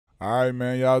All right,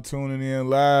 man, y'all tuning in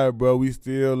live, bro. We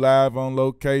still live on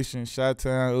location,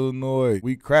 Chi-Town, Illinois.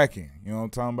 We cracking. You know what I'm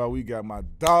talking about? We got my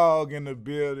dog in the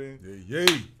building. Yeah.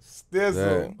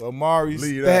 Stizzle, Amar'e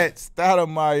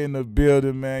Stoudemire in the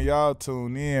building, man. Y'all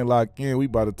tune in, lock in. We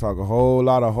about to talk a whole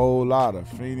lot of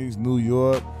Phoenix, New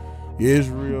York,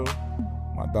 Israel.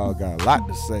 My dog got a lot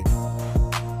to say.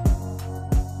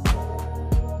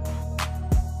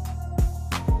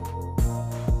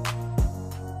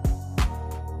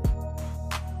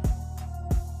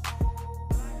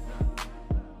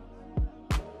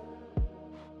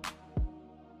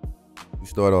 We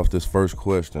start off this first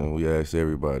question we ask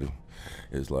everybody.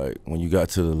 It's like, when you got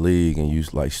to the league and you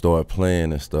like start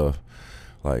playing and stuff,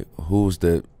 like, who's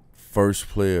that first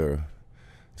player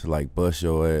to like bust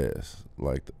your ass?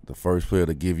 Like the first player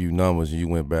to give you numbers and you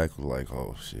went back was like,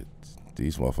 oh shit,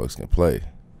 these motherfuckers can play.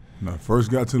 When I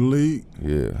first got to the league?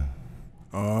 Yeah.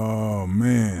 Oh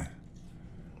man.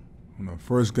 When I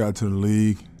first got to the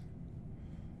league,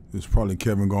 it was probably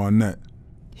Kevin Garnett.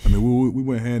 I mean, we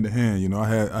went hand to hand. You know, I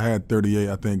had 38.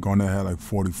 I think Garnett had like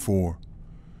 44,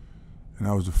 and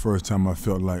that was the first time I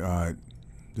felt like, all right,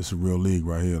 this is a real league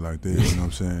right here, like this. You know what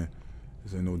I'm saying?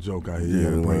 This ain't no joke out here. You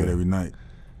gotta bring it every night.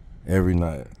 Every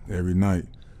night. Every night.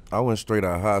 I went straight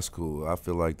out of high school. I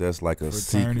feel like that's like a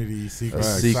fraternity, secret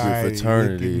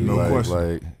fraternity. No question.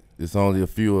 Like it's only a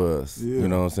few of us. Yeah. You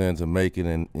know what I'm saying, to make it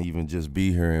and even just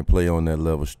be here and play on that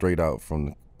level straight out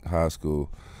from high school.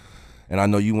 And I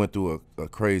know you went through a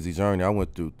crazy journey. I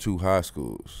went through 2 high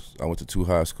schools. I went to 2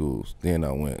 high schools. Then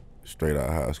I went straight out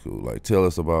of high school. Like, tell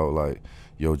us about like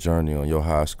your journey on your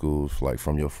high schools, like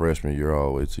from your freshman year all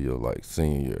the way to your like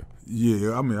senior year.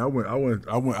 Yeah, I mean, I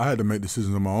had to make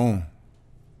decisions on my own.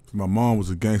 My mom was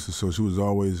a gangster, so she was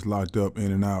always locked up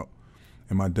in and out.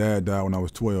 And my dad died when I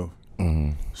was 12.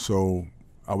 Mm-hmm. So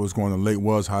I was going to Lake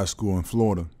Wells High School in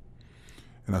Florida,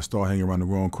 and I started hanging around the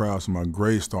wrong crowd, so my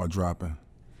grades started dropping.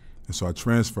 And so I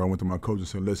transferred. I went to my coach and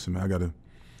said, listen, man,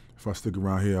 if I stick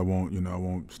around here, I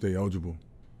won't stay eligible.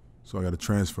 So I got to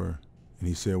transfer. And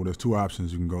he said, well, there's 2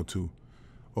 options you can go to,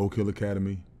 Oak Hill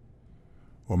Academy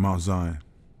or Mount Zion.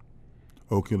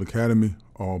 Oak Hill Academy,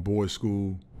 all boys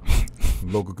school,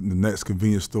 the next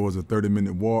convenience store is a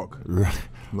 30-minute walk. Right.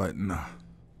 Like, nah,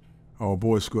 all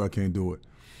boys school, I can't do it.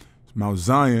 Mount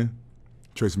Zion,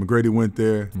 Tracy McGrady went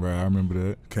there. Right, I remember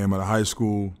that. Came out of high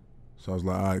school. So I was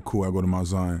like, all right, cool, I go to Mount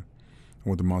Zion. I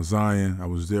went to Mount Zion. I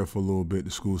was there for a little bit. The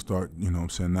school started, you know what I'm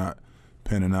saying, not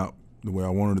panning out the way I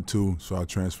wanted it to, so I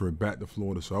transferred back to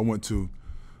Florida. So I went to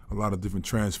a lot of different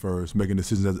transfers, making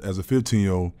decisions as a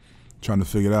 15-year-old, trying to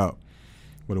figure it out.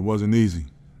 But it wasn't easy.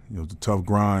 It was a tough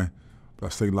grind, but I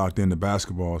stayed locked into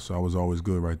basketball, so I was always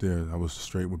good right there. I was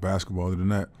straight with basketball. Other than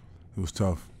that, it was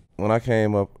tough. When I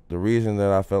came up, the reason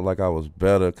that I felt like I was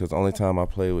better, because the only time I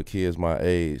played with kids my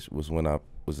age was when I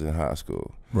was in high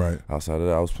school. Right. Outside of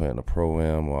that, I was playing the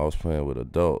pro-am or I was playing with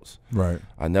adults. Right.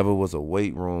 I never was a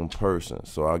weight room person,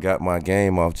 so I got my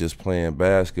game off just playing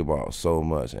basketball so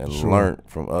much and learned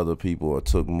from other people or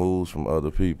took moves from other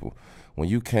people. When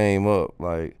you came up,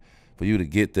 like, for you to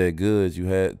get that good, you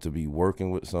had to be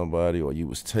working with somebody or you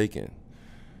was taking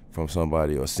from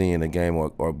somebody or seeing the game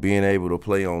or being able to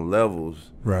play on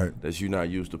levels that you're not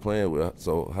used to playing with.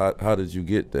 So how did you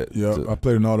get that? Yeah, I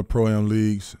played in all the pro-am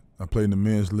leagues. I played in the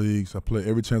men's leagues. I played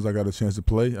every chance I got a chance to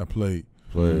play, I played.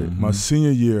 Mm-hmm. My senior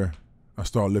year, I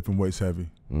started lifting weights heavy.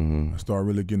 Mm-hmm. I started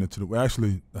really getting into the –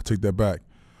 actually, I take that back.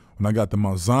 When I got to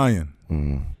Mount Zion,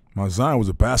 Mount Zion was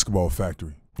a basketball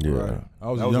factory. Yeah. Right. That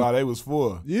was all they was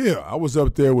for. Yeah, I was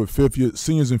up there with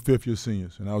seniors and fifth-year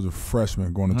seniors, and I was a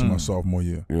freshman going into my sophomore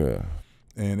year. Yeah.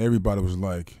 And everybody was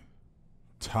like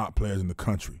top players in the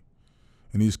country.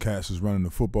 And these cats was running the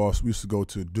football. We used to go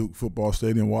to Duke Football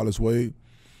Stadium, Wallace Wade,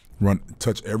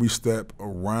 touch every step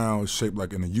around, shaped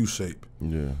like in a U shape.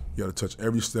 Yeah. You got to touch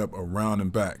every step around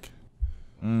and back.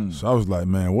 So I was like,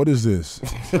 man, what is this?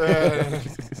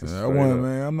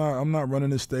 I'm not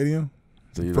running this stadium.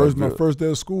 So my first day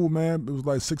of school, man, it was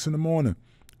like 6 in the morning.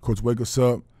 Coach wake us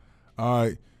up. All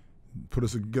right,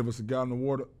 give us a gallon of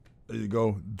water. There you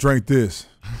go. Drink this.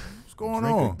 What's going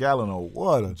on? Drink a gallon of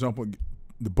water. Jump on.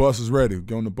 The bus is ready.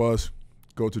 Get on the bus.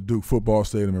 Go to Duke Football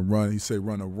Stadium and run. He say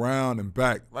run around and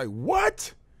back. Like,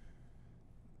 what?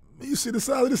 You see the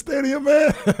side of the stadium,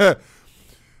 man?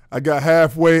 I got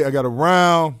halfway. I got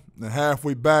around, and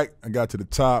halfway back, I got to the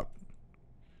top.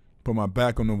 Put my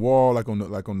back on the wall, like on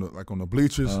the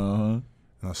bleachers, and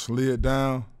I slid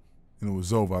down, and it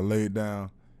was over. I laid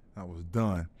down, I was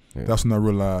done. Yeah. That's when I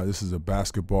realized this is a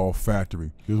basketball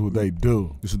factory. This is what they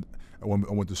do. I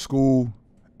went to school,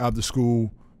 after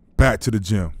school, back to the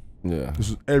gym. Yeah. This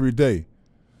was every day.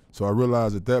 So I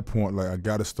realized at that point, like, I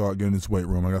got to start getting this weight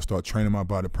room. I got to start training my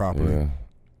body properly. Yeah.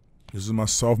 This is my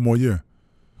sophomore year.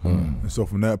 And so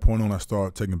from that point on, I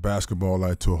started taking basketball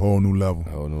like to a whole new level.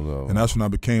 And that's when I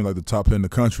became like the top player in the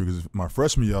country, because my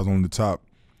freshman year I was on the top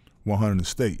 100 in the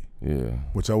state. Yeah.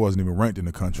 Which I wasn't even ranked in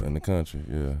the country.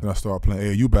 Yeah. Then I started playing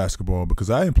AAU basketball, because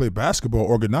I didn't play basketball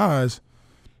organized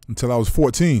until I was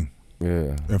 14.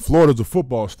 Yeah. And Florida's a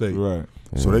football state. Right.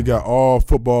 So they got all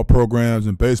football programs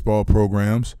and baseball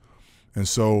programs. And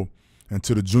so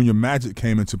until the Junior Magic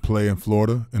came into play in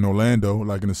Florida, in Orlando,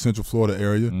 like in the Central Florida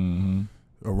area,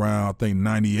 around I think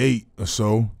 98 or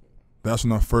so, that's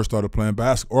when I first started playing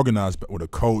basketball, organized with a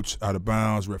coach, out of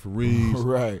bounds, referees.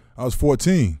 Right. I was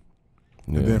 14.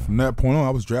 Yeah. And then from that point on,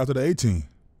 I was drafted at 18.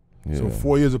 Yeah. So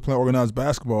 4 years of playing organized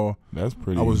basketball, that's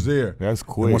pretty. I was there. That's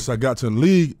quick. And once I got to the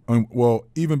league, well,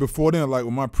 even before then, like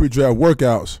with my pre-draft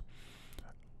workouts,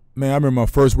 man, I remember my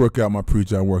first workout, my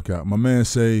pre-draft workout. My man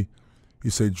he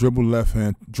said, dribble left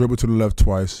hand, dribble to the left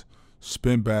twice,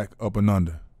 spin back, up and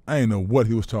under. I ain't know what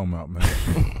he was talking about, man.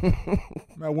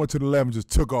 I went to the left and just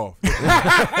took off.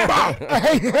 I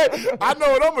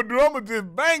know what I'm going to do. I'm going to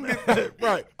just bang it.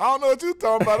 Right. I don't know what you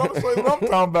talking about. I'm going to show you what I'm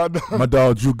talking about. My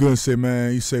dog Drew Gooden said,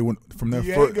 man, he said from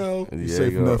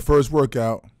that first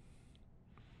workout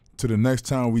to the next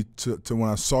time to when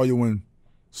I saw you in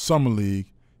Summer League,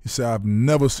 he said, I've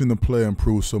never seen a player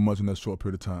improve so much in that short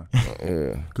period of time.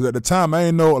 Yeah. Because at the time, I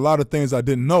didn't know a lot of things I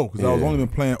didn't know, because I was only been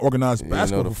playing organized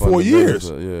basketball for 4 years.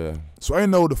 So I didn't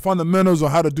know the fundamentals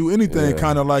or how to do anything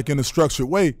kind of like in a structured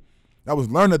way. I was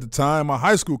learning at the time. My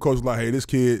high school coach was like, hey, this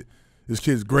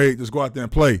kid's great. Just go out there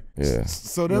and play. Yeah.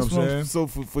 So that's what I'm saying. So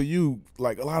for you,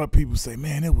 like a lot of people say,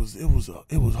 man, it was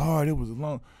hard. It was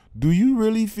long. Do you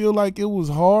really feel like it was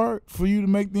hard for you to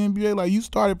make the NBA? Like, you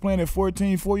started playing at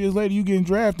 14, 4 years later, you getting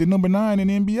drafted number 9 in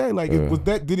the NBA. Like,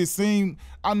 did it seem,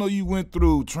 I know you went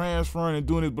through transferring and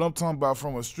doing this, but I'm talking about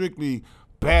from a strictly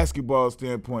basketball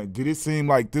standpoint. Did it seem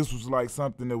like this was like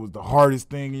something that was the hardest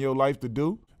thing in your life to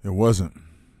do? It wasn't.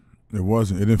 It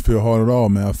didn't feel hard at all,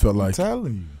 man. I felt like, I'm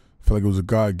telling you. I felt like it was a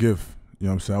God gift. You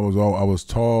know what I'm saying? I was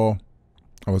tall,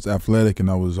 I was athletic, and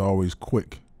I was always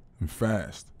quick and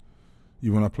fast.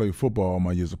 Even when I played football, all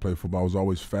my years to play football, I was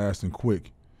always fast and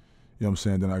quick. You know what I'm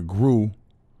saying? Then I grew,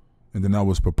 and then I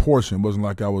was proportioned. It wasn't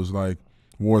like I was like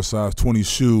wore a size 20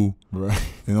 shoe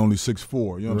and only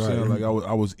 6'4". You know what I'm saying? Like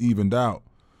I was evened out.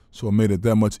 So it made it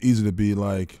that much easier to be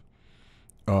like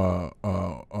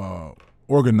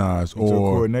organized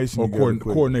or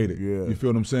coordinated. Yeah. You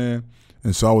feel what I'm saying?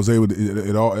 And so I was able to,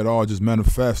 it all just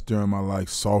manifest during my like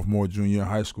sophomore, junior year in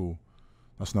high school.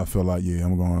 That's when I felt like, yeah,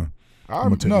 I'm going to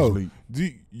take this leap. Do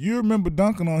you remember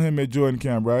dunking on him at Jordan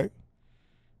Camp, right?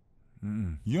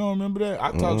 You don't remember that?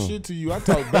 I talked shit to you. I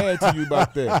talked bad to you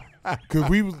about that.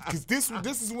 Cause this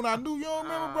is when I knew. You don't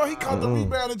remember, bro? He caught the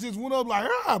rebound and just went up like,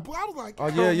 boy. I was like, oh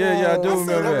yeah, I do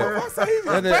remember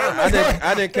that.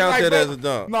 I didn't count that as a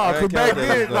dunk. No, cause back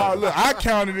then, look, I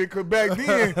counted it because back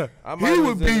then he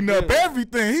was beating up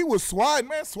everything. He was swatting,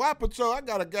 man, swat patrol. I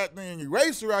got a goddamn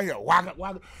eraser out here.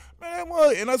 Waka. Man,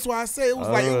 and that's why I say it was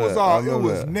like it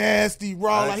was nasty,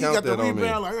 raw. Like he got the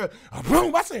rebound, like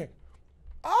boom. I said,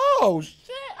 oh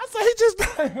shit! I said he just.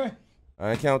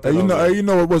 I ain't count that. You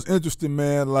know what was interesting,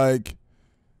 man? Like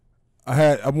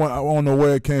I don't know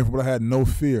where it came from, but I had no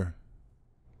fear.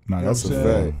 Nah, that's a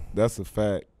fact. That's a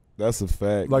fact. That's a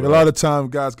fact. Like, bro, a lot of times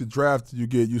guys get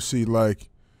drafted, you see like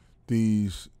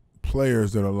these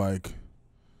players that are like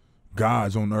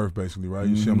gods on earth, basically, right?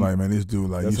 You see them like, man, this dude,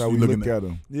 like, that's how we look at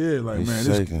him. Yeah, like, he's man,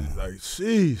 shaking. this, like,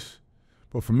 jeez.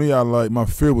 But for me, my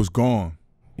fear was gone.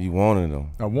 You wanted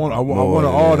them. I wanted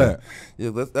all that.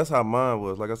 Yeah, that's how mine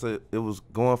was. Like I said, it was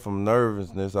going from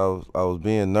nervousness. I was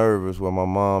being nervous where my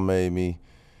mom made me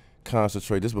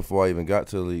concentrate. This before I even got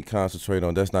to the league. Concentrate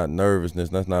on, that's not nervousness.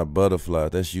 That's not butterfly.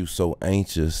 That's you so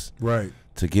anxious, right,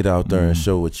 to get out there and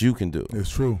show what you can do. It's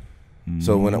true.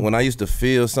 So when I used to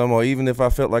feel something, or even if I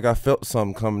felt like I felt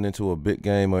something coming into a big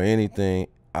game or anything,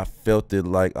 I felt it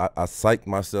like I psyched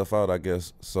myself out, I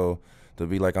guess. So to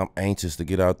be like, I'm anxious to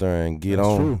get out there and get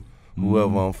on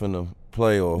whoever I'm finna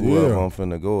play or whoever I'm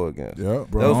finna go against. Yeah,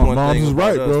 bro. That was one thing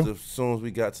about us. Bro. As soon as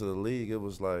we got to the league, it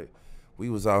was like we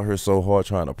was out here so hard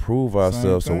trying to prove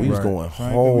ourselves. So we was going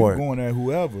hard. We was going at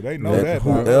whoever. They know that.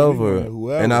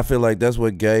 Whoever. And I feel like that's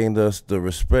what gained us the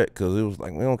respect, because it was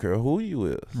like, we don't care who you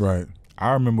is. Right.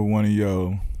 I remember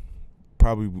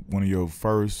probably one of your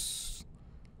first,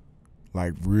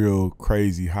 like, real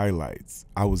crazy highlights.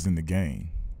 I was in the game.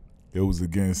 It was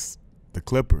against the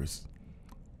Clippers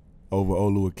over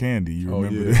Oluwakandy. You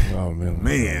remember that? Oh,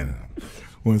 man.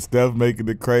 when Steph making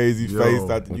the crazy face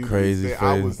after you crazy said, face.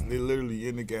 I was literally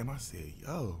in the game. I said,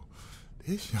 yo,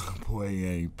 this young boy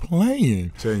ain't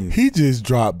playing. He just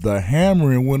dropped the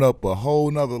hammer and went up a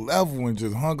whole nother level and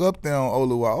just hung up there on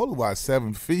Oluwa. Oluwa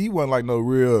 7 feet. He wasn't like no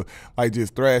real, like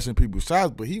just thrashing people's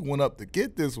shots, but he went up to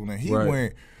get this one and he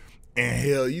went and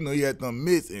hell, you know, he had them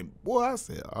mitts and boy, I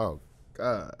said, oh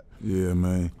God. Yeah,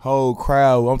 man. Whole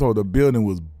crowd, I'm talking the building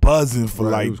was buzzing for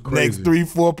like next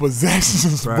 3-4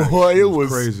 possessions, boy. It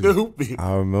was crazy. Stupid.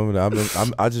 I remember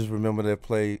that. I just remember that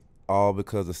play all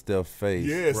because of Steph's face.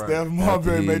 Yeah, Stephon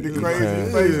Marbury made the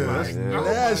crazy face. That's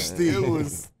nasty. It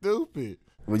was stupid.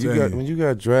 When you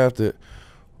got drafted,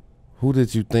 who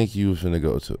did you think you was finna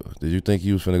go to? Did you think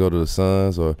you was finna go to the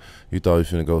Suns, or you thought you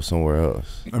was finna go somewhere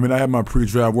else? I mean, I had my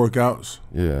pre-draft workouts.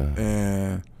 Yeah.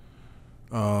 And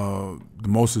the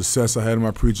most success I had in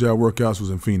my pre-draft workouts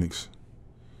was in Phoenix.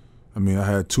 I mean, I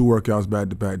had 2 workouts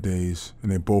back-to-back days,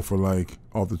 and they both were like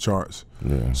off the charts.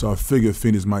 Yeah. So I figured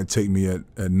Phoenix might take me at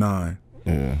 9.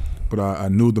 Yeah. But I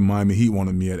knew the Miami Heat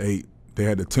wanted me at 8. They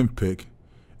had the 10th pick,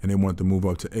 and they wanted to move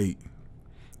up to 8.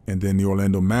 And then the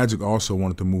Orlando Magic also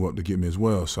wanted to move up to get me as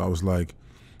well. So I was like,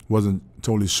 wasn't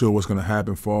totally sure what's going to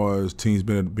happen as far as teams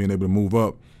being able to move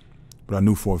up. But I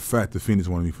knew for a fact the Phoenix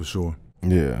wanted me for sure.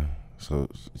 Yeah. So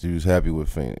you was happy with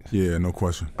Phoenix? Yeah, no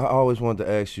question. I always wanted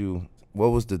to ask you, what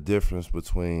was the difference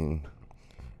between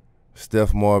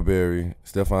Stephon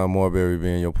Marbury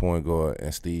being your point guard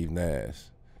and Steve Nash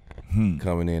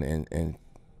coming in and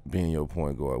being your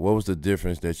point guard? What was the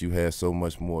difference that you had so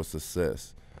much more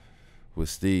success with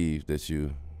Steve that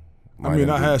you I mean,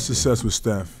 I had success with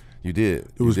Steph. You did.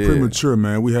 It was premature,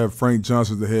 man. We had Frank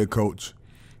Johnson the head coach,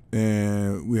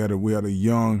 and we had a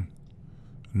young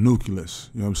nucleus.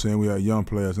 You know what I'm saying? We had young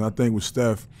players. And I think with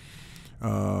Steph,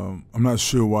 I'm not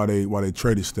sure why they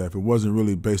traded Steph. It wasn't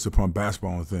really based upon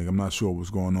basketball, I think. I'm not sure what was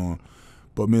going on.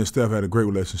 But me and Steph had a great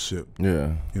relationship.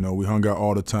 Yeah. You know, we hung out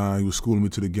all the time. He was schooling me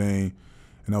to the game,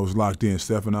 and I was locked in.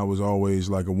 Steph and I was always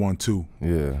like a 1-2.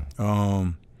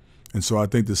 Yeah. And so I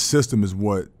think the system is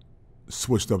what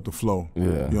switched up the flow. Yeah.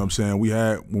 You know what I'm saying?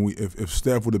 If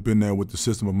Steph would have been there with the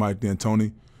system of Mike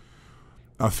D'Antoni,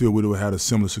 I feel we would have had a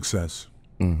similar success.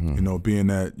 Mm-hmm. You know, being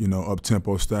that,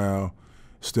 up-tempo style.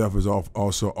 Steph is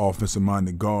also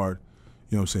offensive-minded guard.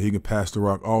 You know what I'm saying? He can pass the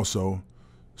rock also.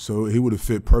 So he would have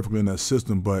fit perfectly in that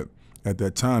system, but at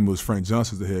that time it was Frank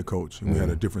Johnson the head coach, and we had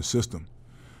a different system.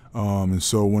 And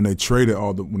so when they traded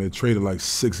like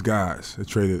 6 guys, they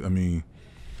traded,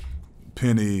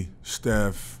 Penny,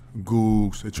 Steph,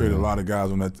 Googs, they traded a lot of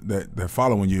guys on that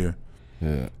following year.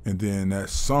 Yeah. And then that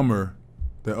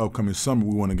upcoming summer,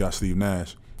 we went and got Steve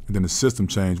Nash. And then the system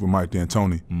changed with Mike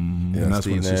D'Antoni. Mm-hmm. Yeah, and that's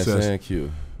Steve when the success. And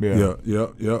Q.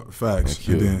 Yeah, facts.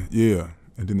 And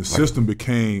then the system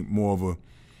became more of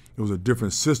it was a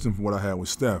different system from what I had with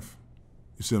Steph.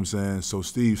 You see what I'm saying? So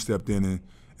Steve stepped into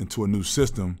a new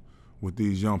system with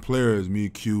these young players, me,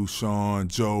 Q, Sean,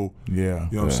 Joe. Yeah.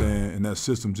 You know what I'm saying? And that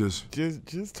system just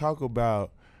talk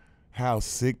about how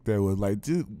sick that was. Like,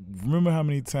 just remember how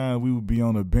many times we would be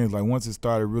on the bench. Like, once it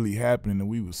started really happening and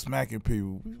we was smacking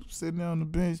people, we were sitting there on the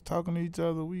bench talking to each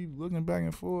other. We looking back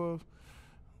and forth.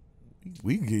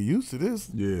 We can get used to this.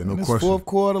 Yeah, no this question. Fourth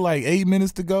quarter, like 8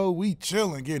 minutes to go, we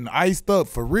chilling, getting iced up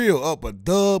for real, up a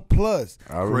dub plus.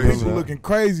 People looking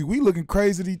crazy. We looking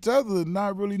crazy at each other,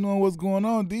 not really knowing what's going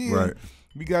on. Then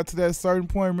we got to that certain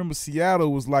point. Remember,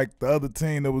 Seattle was like the other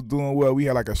team that was doing well. We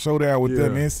had like a showdown with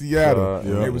them in Seattle.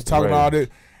 They was talking all that.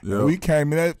 Yep. We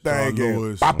came in that thing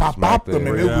and pop them,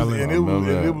 and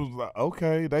it was like,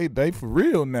 okay, they for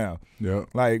real now. Yeah,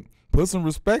 like put some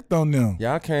respect on them.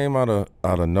 Y'all came out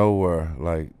of nowhere,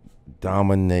 like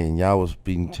dominating. Y'all was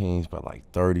beating teams by like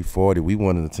 30, 40. We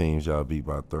one of the teams y'all beat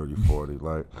by 30, 40.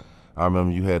 Like I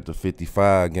remember you had the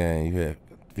 55 game. You had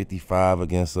 55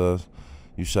 against us.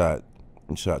 You shot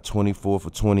 24 for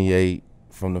 28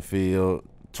 from the field.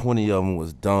 20 of them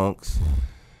was dunks,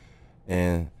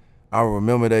 and I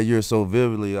remember that year so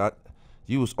vividly.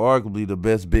 You was arguably the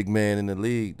best big man in the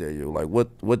league that year. Like,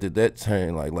 what did that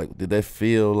turn like? Like, did that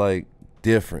feel like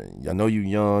different? I know you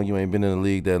young, you ain't been in the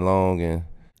league that long, and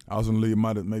I was in the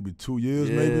league maybe 2 years,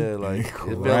 maybe. Yeah, like it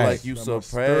felt like you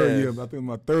surpassed. I think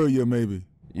my third year, maybe.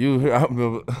 I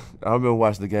remember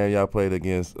watching the game y'all played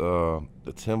against the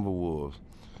Timberwolves,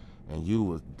 and you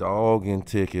was dogging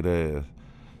ticket ass.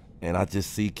 And I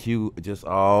just see Q just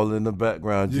all in the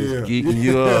background, just geeking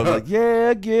you up. Like,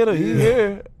 I get her. He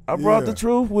here. I brought the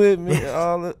truth with me.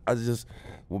 I just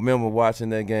remember watching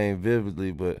that game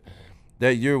vividly. But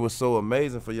that year was so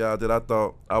amazing for y'all that I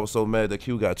thought I was so mad that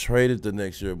Q got traded the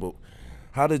next year. But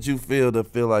how did you feel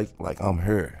like I'm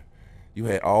here? You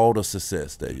had all the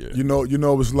success that year. You know,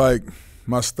 it was like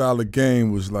my style of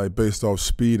game was like based off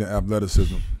speed and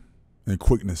athleticism and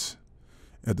quickness.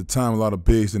 At the time, a lot of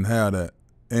bigs didn't have that,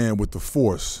 and with the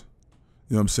force.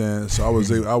 You know what I'm saying? So I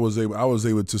was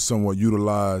able to somewhat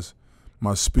utilize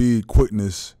my speed,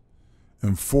 quickness,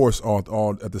 and force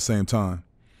all at the same time.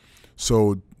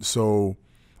 So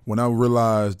when I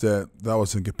realized that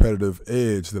was a competitive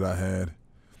edge that I had,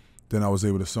 then I was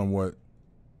able to somewhat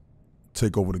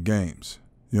take over the games.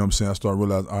 You know what I'm saying? I started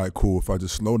realizing, all right, cool. If I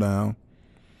just slow down,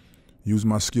 use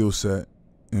my skill set,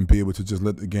 and be able to just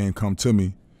let the game come to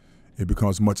me, it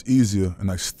becomes much easier, and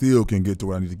I still can get to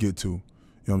where I need to get to. You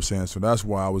know what I'm saying? So that's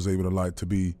why I was able to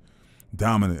be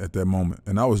dominant at that moment.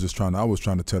 And I was trying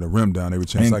to tear the rim down every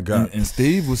chance I got. And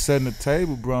Steve was setting the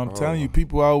table, bro. I'm telling you,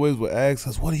 people always would ask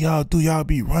us, what do y'all do? Y'all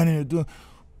be running and doing.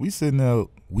 We sitting there,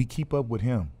 we keep up with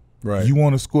him. Right. You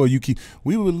want to score, you keep.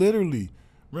 We would literally,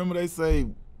 remember they say,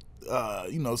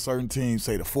 certain teams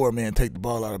say the 4-man take the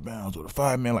ball out of bounds or the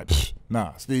 5-man like,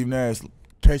 nah, Steve Nash,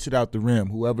 catch it out the rim,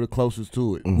 whoever the closest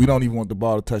to it. We don't even want the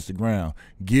ball to touch the ground.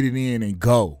 Get it in and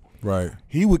go. Right.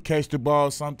 He would catch the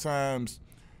ball sometimes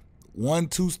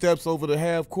 1-2 steps over the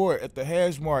half court at the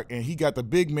hash mark, and he got the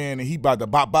big man, and he about to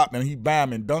bop, and he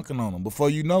bam and dunking on him before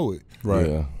you know it. Right.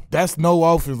 Yeah. That's no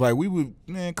offense. Like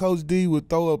Coach D would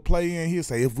throw a play in. He'd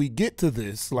say, if we get to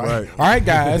this, like, right. all right,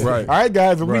 guys, right. All right,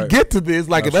 guys, if we get to this,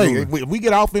 like, Absolutely. if we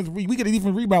get offense, we get an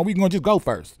even rebound, we gonna just go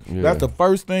first. Yeah. That's the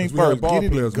first thing first. We had ball get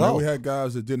it players, and go. man. We had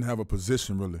guys that didn't have a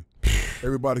position really.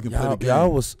 Everybody can play the game.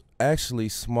 Y'all was actually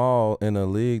small in a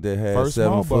league that had first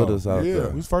 7-footers out there.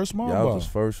 We was first small Y'all ball. was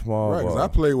first small right, ball. because I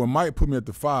played when Mike put me at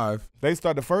the 5. They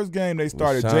started the first game. They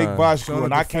started Sean. Jake Boschke, Sean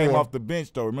and at I the came 4. off the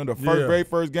bench though. Remember the very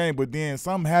first game, but then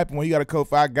something happened when he got a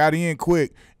coach. I got in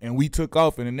quick, and we took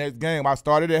off. And the next game, I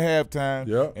started at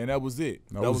halftime, and that was it.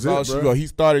 That was all she wrote. He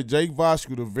started Jake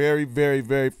Boschke the very, very,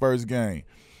 very first game.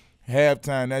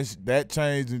 Halftime, that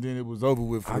changed, and then it was over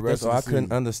with for the rest of the season. I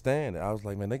couldn't understand it. I was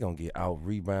like, man, they gonna get out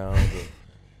rebounded.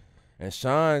 And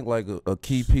Sean, like a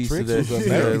key piece Tricks of that, was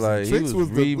man, like he was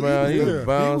rebounding, he was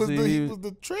bouncy, he was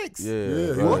the tricks.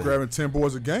 Yeah, he was grabbing 10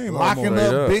 boards a game, locking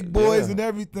up big boys and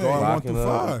everything. Going 1 through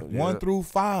 5, 1 through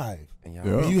 5.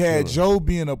 And you had Joe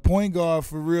being a point guard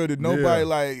for real that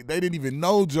nobody they didn't even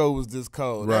know Joe was this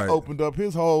cold. Right. That opened up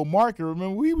his whole market.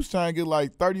 Remember, we was trying to get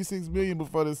like $36 million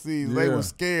before the season. They were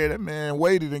scared. That man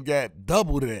waited and got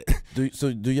double that.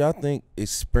 Do y'all think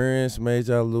experience made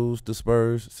y'all lose the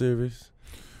Spurs series?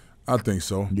 I think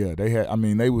so. Yeah, they had. I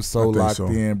mean, they was so locked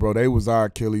in, bro. They was our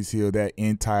Achilles heel that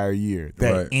entire year.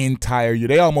 Entire year,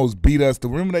 they almost beat us.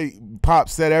 Remember, Pop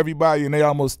set everybody, and they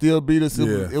almost still beat us.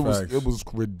 It was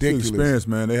ridiculous. Experience,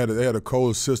 man. They had a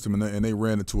cold system, and they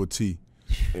ran it to a T.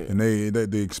 Yeah. And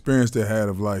the experience they had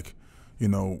of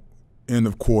end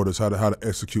of quarters, how to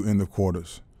execute end of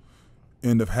quarters,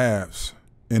 end of halves,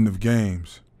 end of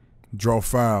games, draw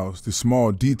fouls, the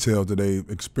small details that they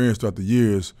experienced throughout the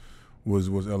years. Was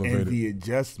elevated. And the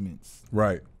adjustments.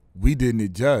 Right. We didn't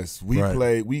adjust. We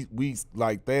played. We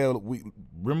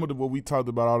remember what we talked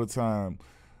about all the time.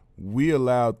 We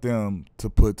allowed them to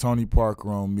put Tony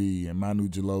Parker on me and Manu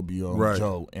Ginobili on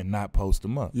Joe and not post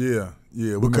them up. Yeah.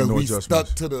 Because we stuck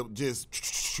to the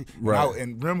just out.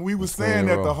 And remember, we was saying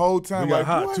that the whole time. We got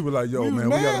hot too. We're like, yo, man, we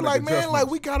gotta make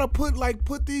adjustments. We gotta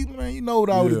put these. Man, you know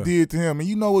what I would have did to him, and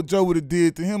you know what Joe would have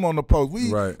did to him on the post.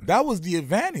 That was the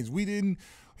advantage. We didn't.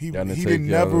 He didn't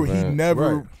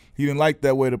like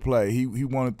that way to play. He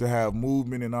wanted to have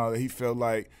movement and all that. He felt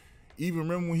like, even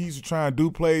remember when he used to try and do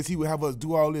plays, he would have us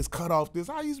do all this, cut off this.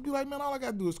 I used to be like, man, all I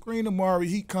got to do is screen Amar'e.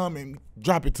 He come and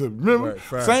drop it to me. Remember?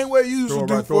 Same way you used to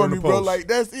do for me, bro. Like,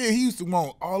 that's it. He used to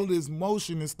want all of this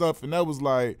motion and stuff, and that was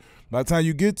like, by the time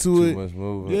you get to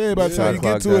it, by the time you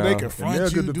get to it, they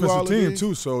confront you, do all of this.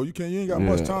 Too, so you ain't got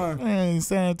much time. Man,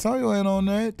 San Antonio ain't on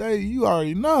that. You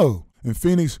already know. In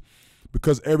Phoenix,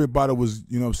 because everybody was,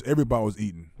 everybody was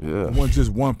eating. Yeah. It wasn't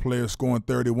just one player scoring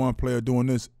 30, one player doing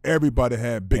this. Everybody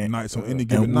had big nights on any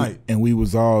given night. And we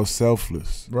was all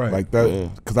selfless. Right. Like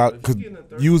that. Because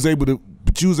you was able to,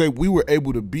 we were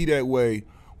able to be that way.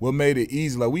 What made it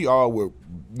easy, like we all were,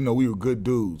 we were good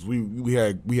dudes. We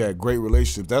had great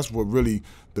relationships. That's what really,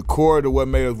 the core to what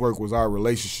made us work was our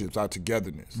relationships, our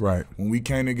togetherness. Right. When we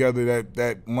came together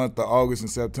that month of August and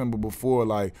September before,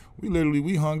 like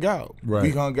we hung out. Right.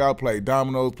 We hung out, played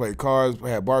dominoes, played cards,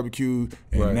 had barbecue,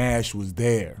 and Nash was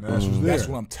there. Nash was there. That's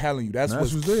what I'm telling you. That's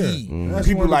what's key. That's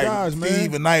people like guys,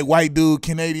 Steve, a night white dude,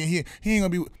 Canadian. He ain't gonna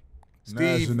be.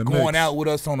 Steve going out with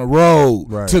us on the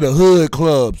road to the hood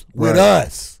clubs with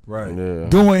us,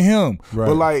 doing him.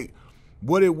 But like,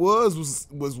 what it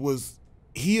was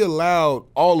he allowed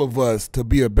all of us to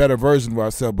be a better version of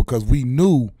ourselves because we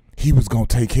knew he was gonna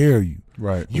take care of you.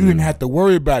 Right. You didn't have to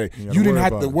worry about it. You didn't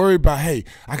have to worry about, hey,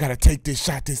 I got to take this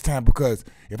shot this time because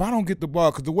if I don't get the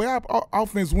ball, because the way our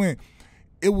offense went,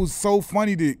 it was so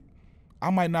funny that I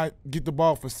might not get the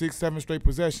ball for 6, 7 straight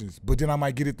possessions, but then I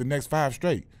might get it the next 5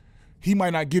 straight. He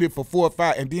might not get it for 4 or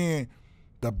 5, and then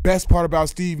the best part about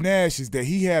Steve Nash is that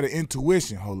he had an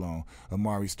intuition. Hold on,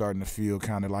 Amar'e starting to feel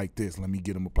kind of like this. Let me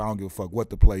get him I don't give a fuck what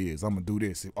the play is. I'm going to do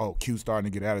this. Oh, Q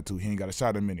starting to get attitude. He ain't got a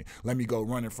shot in a minute. Let me go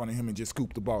run in front of him and just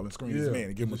scoop the ball and screen his man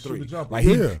and give him a 3. Like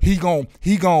he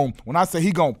gon' when I say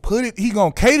he gon' put it, he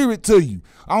gon' cater it to you.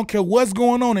 I don't care what's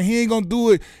going on, and he ain't going to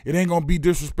do it. It ain't going to be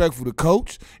disrespectful to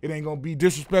coach. It ain't going to be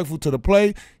disrespectful to the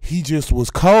play. He just was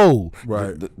cold.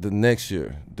 Right. The next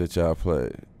year that y'all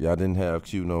played, y'all didn't have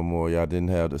Q no more. Y'all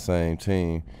didn't have the same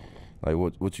team. Like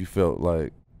what you felt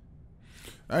like?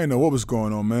 I didn't know what was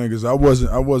going on, man, because I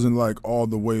wasn't like all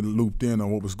the way looped in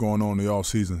on what was going on in the all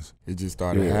seasons. It just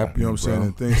started happening. You know what I'm saying?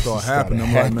 And things started happening.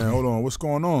 I'm like, man, hold on, what's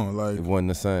going on? Like it wasn't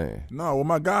the same. No, where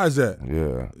my guys at?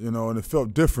 Yeah. You know, and it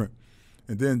felt different.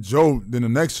 And then the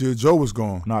next year, Joe was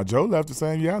gone. Nah, Joe left the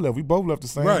same year I left. We both left the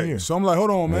same year. So I'm like,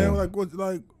 hold on, man. Like what?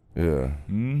 Like yeah.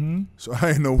 Mm-hmm. So I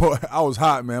didn't know what. I was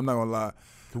hot, man. I'm not gonna lie.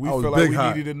 We felt like we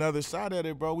needed another shot at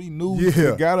it, bro. We knew we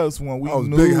got us one. I was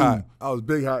big hot. I was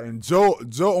big hot. And Joe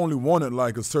only wanted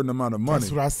like a certain amount of money.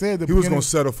 That's what I said. He was gonna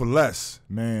settle for less.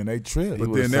 Man, they tripped.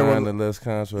 But then they were the less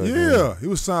contract. Yeah, he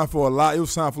was signed for a lot. He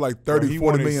was signed for like 30,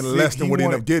 40 million less than what he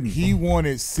ended up getting. He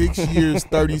wanted 6 years,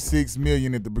 36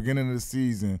 million at the beginning of the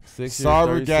season.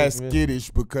 Sorry, got skittish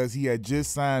because he had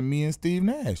just signed me and Steve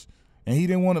Nash, and he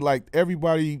didn't want it. Like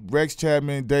everybody, Rex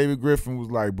Chapman, David Griffin was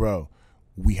like, bro,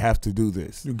 we have to do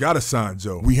this. You gotta sign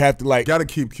Joe. We have to gotta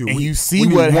keep Q. And you see we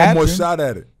need what happened. One more shot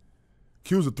at it.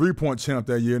 Q was a 3-point champ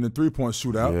that year in the 3-point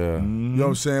shootout. Yeah. You know what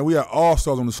I'm saying? We had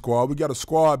all-stars on the squad. We got a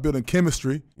squad building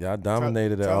chemistry. Y'all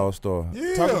dominated at All-Star.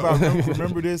 Yeah. Talk about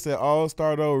remember this at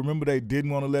All-Star though. Remember they didn't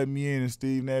want to let me in and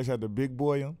Steve Nash had the big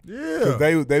boy him. Yeah.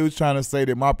 They was trying to say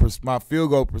that my field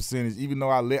goal percentage, even though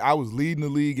I was leading the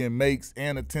league in makes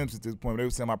and attempts at this point, they were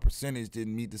saying my percentage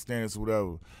didn't meet the standards or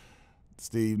whatever.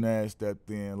 Steve Nash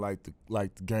stepped in like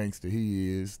the gangster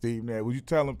he is. Steve Nash, what you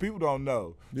telling people don't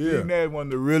know. Yeah. Steve Nash one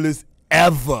of the realest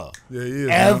ever. Yeah, he is.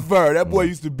 Ever. Man. That boy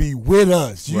used to be with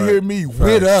us. You hear me? Facts.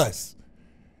 With us.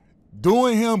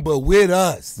 Doing him, but with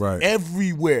us. Right.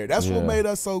 Everywhere. That's what made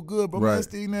us so good. But man,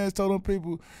 Steve Nash told them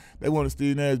people they wanted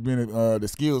Steve Nash being in the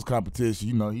skills competition.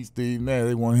 You know, he's Steve Nash.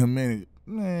 They want him in it.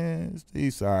 Man,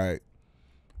 Steve's all right.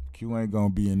 Q ain't going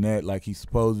to be in that like he's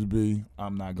supposed to be.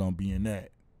 I'm not going to be in that.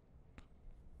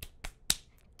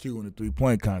 Q in the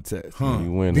 3-point contest.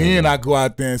 Then I go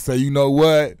out there and say, you know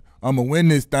what? I'm going to win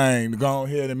this thing to go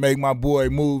ahead and make my boy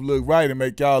move look right and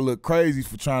make y'all look crazy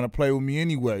for trying to play with me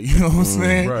anyway. You know what I'm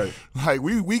saying? Right. Like,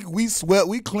 we swept,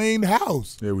 we cleaned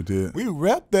house. Yeah, we did. We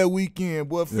repped that weekend.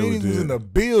 Boy, Phoenix was in the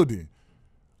building.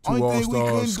 2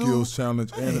 All-Stars, skills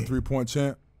challenge, and a 3-point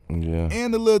champ. Yeah.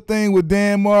 And the little thing with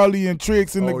Dan Marley and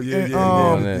Tricks and was it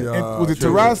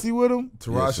Tarasi with him?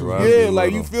 Tarasi. Yeah,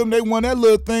 like you feel me? They won that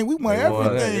little thing. We won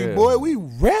everything, boy. We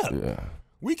rap. Yeah.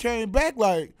 We came back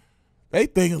like they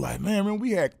thinking like, man,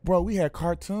 we had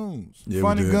cartoons. Yeah,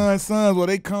 Funny Gun Sons where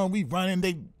they come, we running,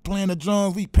 they playing the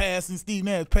drums, we passing, Steve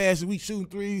Nash passing, we shooting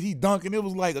threes, he dunking. It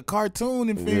was like a cartoon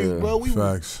in Phoenix, bro.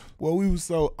 We was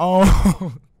so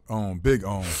on. Big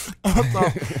on.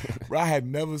 Bro, I had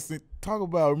never seen. Talk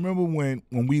about. Remember when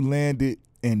we landed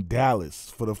in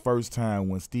Dallas for the first time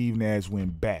when Steve Nash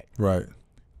went back? Right.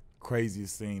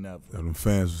 Craziest scene ever. Them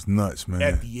fans was nuts, man.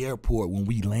 At the airport when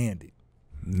we landed.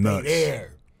 Nuts. They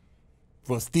there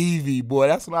for Stevie, boy.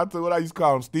 That's what I used to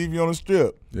call him, Stevie on the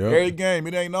strip. Yep. Every game,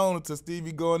 it ain't on until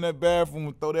Stevie go in that bathroom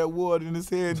and throw that water in his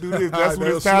head and do this. That's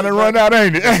when it's time to run out,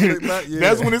 ain't it?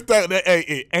 That's when it's time. Hey,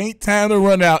 it ain't time to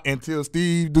run out until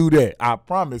Steve do that. I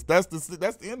promise. That's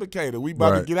the indicator. We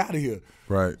about to get out of here.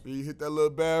 Right. You hit that little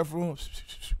bathroom.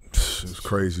 It's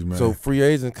crazy, man. So free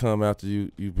agent come after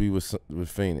you be with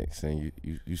Phoenix and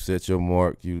you set your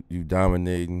mark. You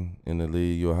dominating in the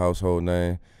league. You're a household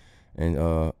name,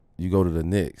 and you go to the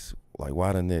Knicks. Like,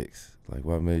 why the Knicks? Like,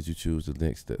 what made you choose the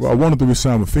Knicks? Well, I wanted to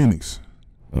resign with Phoenix.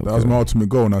 Okay. That was my ultimate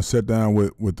goal. And I sat down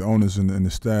with the owners and the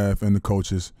staff and the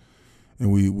coaches,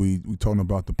 and we talking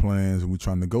about the plans, and we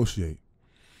trying to negotiate.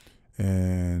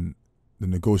 And the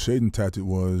negotiating tactic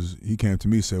was he came to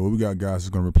me and said, well, we got guys that's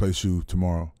going to replace you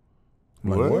tomorrow. I'm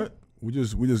like, what? We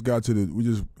just got to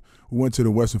we went to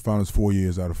the Western Finals 4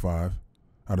 years out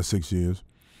of 6 years.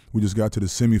 We just got to the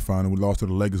semifinal. We lost to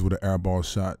the Lakers with an air ball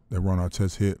shot that Ron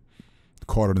Artest hit.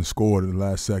 Carter then scored at the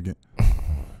last second.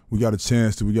 We got a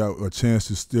chance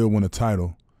to still win a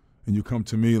title. And you come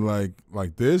to me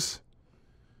like this?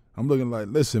 I'm looking like,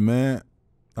 listen, man,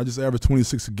 I just averaged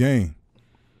 26 a game.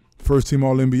 First team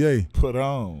All-NBA. Put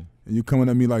on. And you coming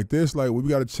at me like this, like we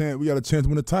got a chance to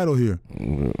win the title here.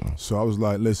 Yeah. So I was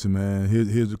like, listen, man,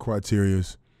 here's the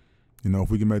criterias. You know,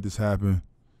 if we can make this happen,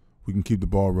 we can keep the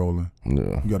ball rolling.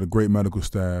 Yeah. We got a great medical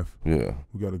staff. Yeah.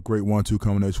 We got a great 1-2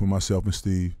 combination with myself and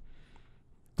Steve.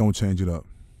 Don't change it up.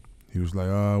 He was like,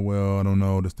 well, I don't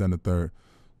know, this, that, and the third.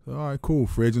 So, all right, cool.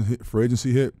 Free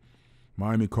agency hit.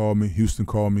 Miami called me. Houston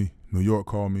called me. New York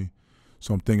called me.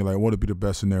 So I'm thinking, like, what would be the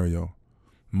best scenario?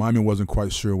 Miami wasn't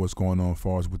quite sure what's going on as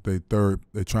far as with they're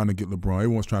trying to get LeBron.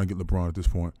 Everyone's trying to get LeBron at this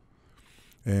point.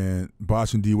 And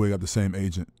Bosh and D-Wade got the same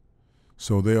agent.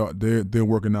 So they're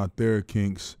working out their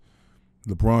kinks.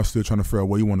 LeBron's still trying to figure out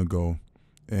where you want to go.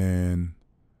 And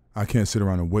I can't sit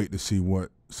around and wait to see what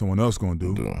someone else going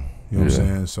to do. You know what I'm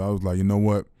saying? So I was like, you know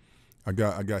what? I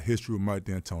got history with Mike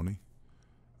D'Antoni.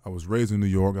 I was raised in New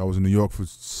York. I was in New York for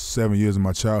 7 years of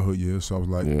my childhood years. So I was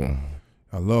like,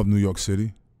 I love New York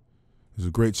City. It's a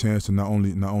great chance to not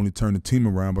only turn the team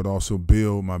around, but also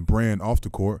build my brand off the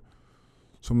court.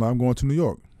 So I'm like, I'm going to New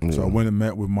York. So I went and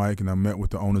met with Mike, and I met with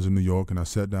the owners in New York, and I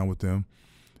sat down with them,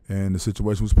 and the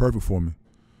situation was perfect for me.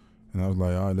 And I was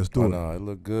like, all right, let's do it. No, it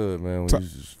looked good, man.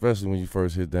 Especially when you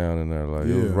first hit down in there, like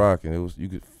it was rocking. You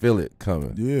could feel it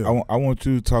coming. Yeah. I want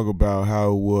you to talk about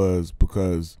how it was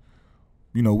because,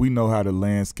 you know, we know how the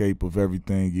landscape of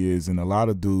everything is, and a lot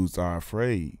of dudes are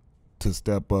afraid to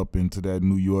step up into that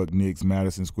New York Knicks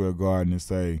Madison Square Garden and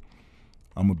say,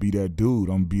 I'm going to be that dude,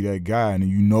 I'm going to be that guy, and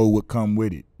you know what come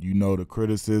with it. You know the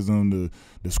criticism,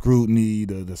 the scrutiny,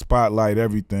 the spotlight,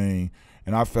 everything.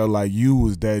 And I felt like you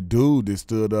was that dude that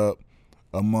stood up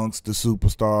amongst the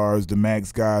superstars, the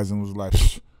max guys, and was like,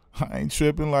 I ain't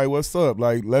tripping, like, what's up?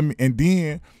 Like, let me, and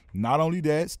then, not only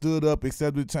that, stood up,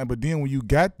 accepted the time, but then when you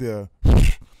got there,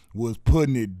 was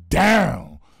putting it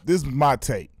down. This is my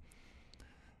take.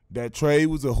 That trade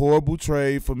was a horrible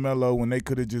trade for Melo when they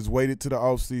could have just waited to the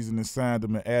offseason and signed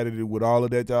him and added it with all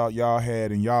of that y'all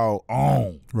had and y'all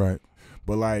owned. Right.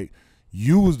 But, like,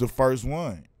 you was the first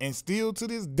one. And still to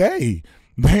this day,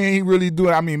 they ain't really doing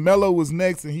it. I mean, Melo was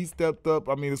next and he stepped up,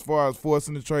 I mean, as far as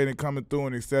forcing the trade and coming through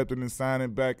and accepting and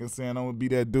signing back and saying, I'm going to be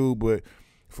that dude. But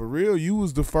for real, you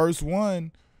was the first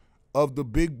one of the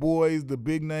big boys, the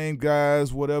big name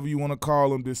guys, whatever you want to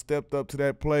call them, that stepped up to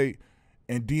that plate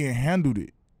and then handled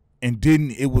it. And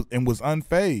was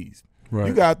unfazed. Right.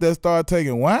 You got that start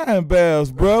taking wine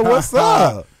baths, bro. What's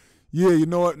up? Yeah, you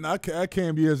know what? Now, I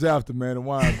came years after, man, the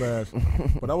wine baths.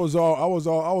 But I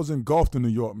was engulfed in New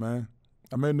York, man.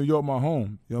 I made New York my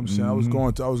home. You know what I'm saying? I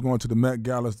was going to the Met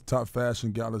Galas, the top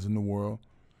fashion galas in the world.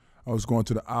 I was going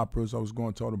to the operas. I was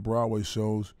going to all the Broadway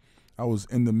shows. I was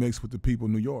in the mix with the people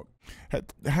in New York.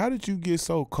 How did you get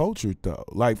so cultured though?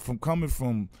 Like from coming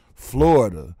from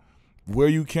Florida, where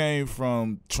you came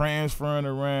from, transferring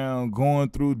around, going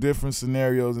through different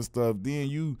scenarios and stuff, then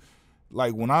you,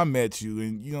 like when I met you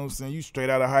and, you know what I'm saying, you straight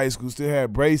out of high school, still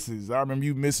had braces. I remember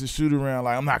you missing shoot around,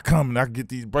 like, I'm not coming, I can get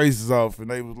these braces off. And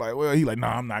they was like, well, he like, no,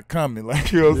 I'm not coming.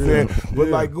 Like, you know what I'm saying? But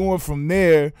like going from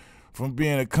there, from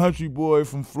being a country boy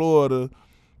from Florida,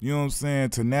 you know what I'm saying,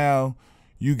 to now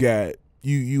you got,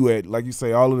 you at, like you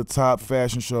say, all of the top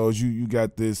fashion shows, you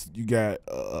got this, you got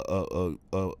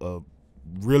a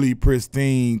really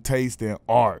pristine taste in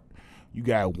art. You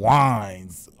got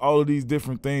wines, all of these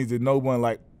different things that no one,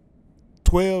 like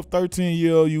 12,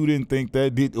 13-year-old, you didn't think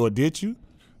that, did you?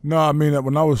 No, I mean,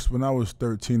 when I was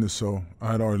 13 or so,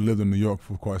 I had already lived in New York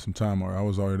for quite some time. I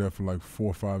was already there for like 4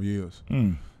 or 5 years.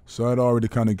 So I had already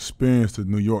kind of experienced the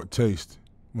New York taste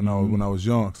when I was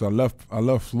young. Because I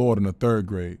left Florida in the 3rd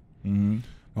grade.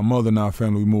 My mother and our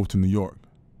family, we moved to New York.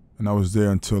 And I was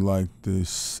there until like the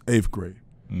 8th grade.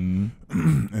 And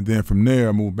then from there,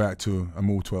 I moved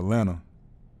to Atlanta,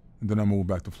 and then I moved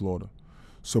back to Florida.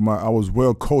 So I was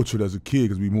well cultured as a kid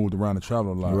because we moved around and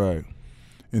traveled a lot. Right.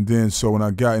 And then so when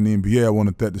I got in the NBA, I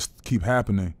wanted that to keep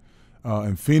happening.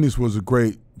 And Phoenix was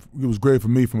great for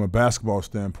me from a basketball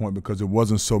standpoint because it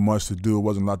wasn't so much to do, it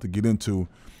wasn't a lot to get into,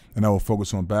 and I would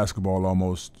focus on basketball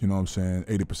almost, you know what I'm saying,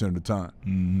 80% of the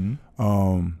time.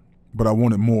 But I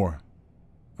wanted more.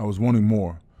 I was wanting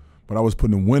more. But I was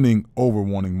putting winning over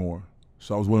wanting more.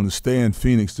 So I was willing to stay in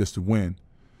Phoenix just to win.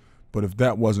 But if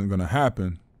that wasn't going to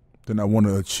happen, then I want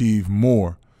to achieve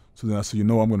more. So then I said, you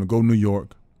know, I'm going to go to New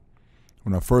York.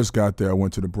 When I first got there, I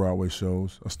went to the Broadway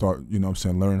shows. I started, you know what I'm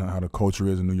saying, learning how the culture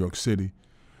is in New York City.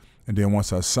 And then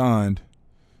once I signed,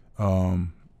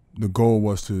 the goal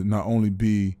was to not only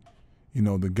be, you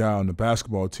know, the guy on the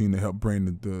basketball team to help bring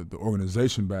the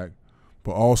organization back,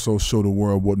 but also show the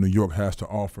world what New York has to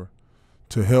offer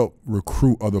to help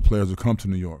recruit other players to come to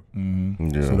New York.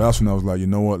 Yeah. So that's when I was like, you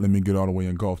know what? Let me get all the way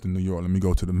engulfed in New York. Let me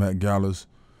go to the Met Galas.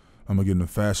 I'm gonna get in the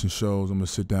fashion shows. I'm gonna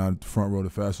sit down at the front row of the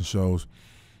fashion shows.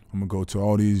 I'm gonna go to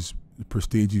all these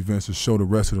prestige events to show the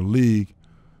rest of the league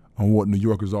on what New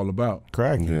York is all about.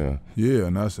 Correct. Yeah. Yeah,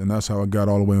 and that's how I got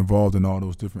all the way involved in all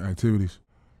those different activities.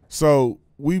 So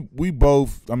we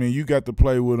both, I mean, you got to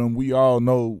play with him. We all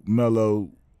know Melo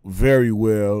very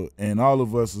well, and all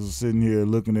of us are sitting here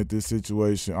looking at this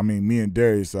situation. I mean, me and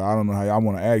Darius, so I don't know how I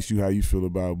want to ask you how you feel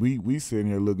about it. We sitting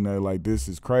here looking at it like this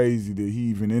is crazy that he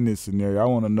even in this scenario. I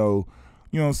want to know,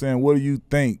 you know what I'm saying, what do you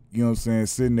think, you know what I'm saying,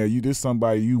 sitting there, you just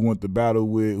somebody you want to battle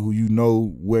with, who you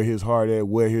know where his heart at,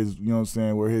 where his, you know what I'm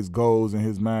saying, where his goals and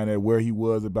his mind at, where he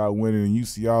was about winning, and you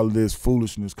see all of this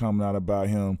foolishness coming out about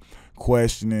him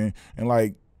questioning, and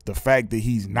like the fact that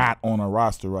he's not on a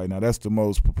roster right now, that's the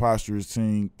most preposterous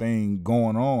thing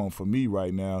going on for me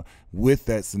right now with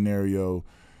that scenario.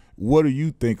 What do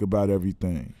you think about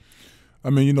everything?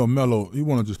 I mean, you know, Melo, he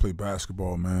want to just play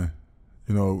basketball, man.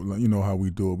 You know how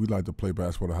we do it. We like to play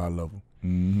basketball at a high level.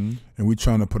 And we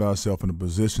trying to put ourselves in a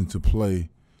position to play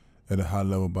at a high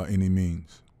level by any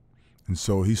means. And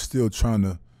so he's still trying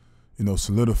to, you know,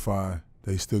 solidify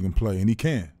that he still can play, and he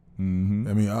can. I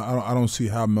mean, I don't see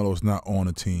how Melo's not on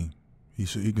a team. He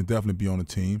can definitely be on a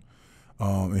team,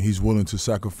 and he's willing to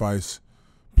sacrifice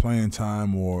playing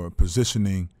time or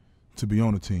positioning to be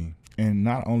on a team. And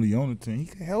not only on the team, he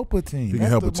can help a team. He can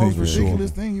help a team for sure. That's the most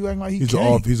ridiculous thing. You act like he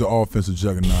can't. He's an offensive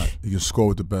juggernaut. He can score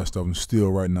with the best of them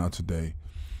still right now today,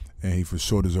 and he for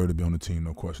sure deserves to be on the team,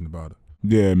 no question about it.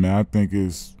 Yeah, man, I think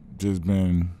it's just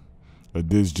been a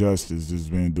disjustice that's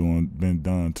been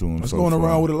done to him. That's so going far.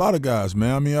 around with a lot of guys,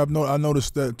 man. I mean, I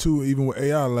noticed that too, even with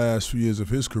AI last few years of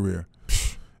his career.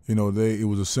 You know, it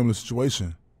was a similar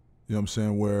situation. You know what I'm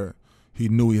saying, where he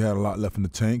knew he had a lot left in the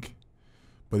tank,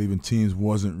 but even teams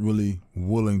wasn't really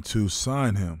willing to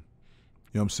sign him.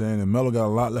 You know what I'm saying? And Melo got a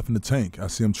lot left in the tank. I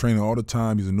see him training all the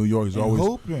time. He's in New York.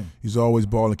 He's always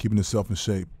balling, keeping himself in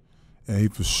shape. And he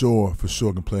for sure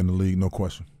can play in the league, no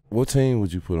question. What team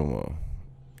would you put him on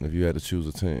if you had to choose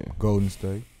a team? Golden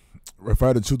State. If I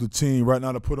had to choose a team right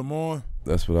now to put him on?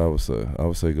 That's what I would say. I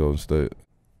would say Golden State.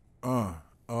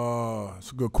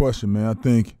 It's a good question, man. I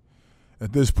think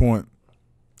at this point,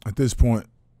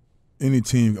 any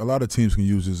team, a lot of teams can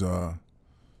use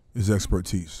his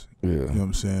expertise. Yeah. You know what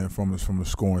I'm saying, from a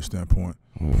scoring standpoint.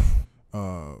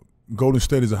 Golden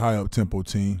State is a high up tempo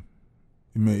team.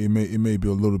 It may be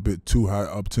a little bit too high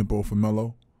up tempo for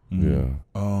Melo. Yeah.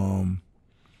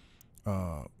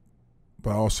 But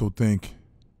I also think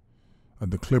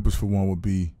the Clippers, for one, would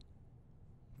be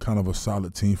kind of a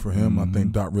solid team for him. I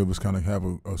think Doc Rivers kind of have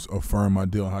a firm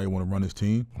idea on how he want to run his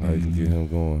team. How you can get him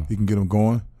going. He can get him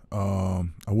going. I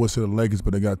would say the Lakers,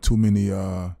 but they got too many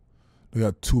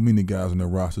guys on their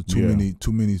roster, too many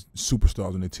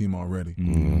superstars on their team already.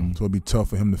 So it'd be tough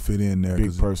for him to fit in there.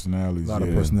 Big personalities. A lot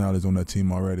of personalities on that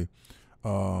team already.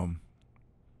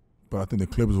 But I think the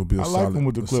Clippers will be a solid. I like him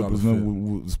with the Clippers,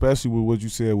 especially with what you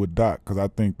said with Doc, because I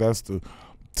think that's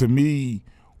to me,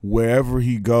 wherever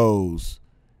he goes,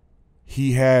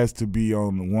 he has to be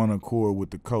on one accord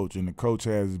with the coach, and the coach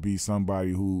has to be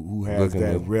somebody who has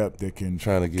that rep that can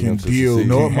trying to get can him to deal. succeed.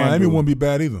 No, Miami wouldn't be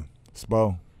bad either.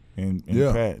 Spo and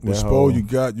yeah. Pat. With Spo,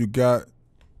 you got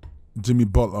Jimmy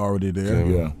Butler already there.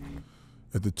 Yeah.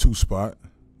 At the 2 spot,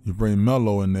 you bring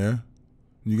Melo in there.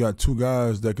 You got 2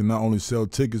 guys that can not only sell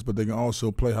tickets, but they can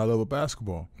also play high-level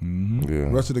basketball. Yeah. The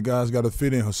rest of the guys got to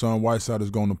fit in. Hassan Whiteside is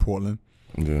going to Portland.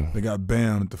 Yeah. They got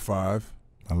Bam at the 5.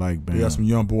 I like Bam. They got some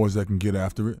young boys that can get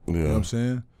after it. Yeah. You know what I'm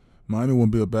saying? Miami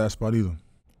wouldn't be a bad spot either.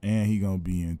 And he gonna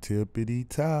be in tippity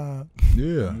top.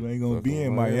 Yeah. You ain't gonna be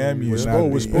in Miami. With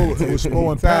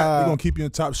Spo and Pat, they're gonna keep you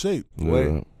in top shape.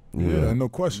 Yeah, no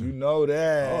question. You know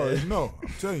that. I already know.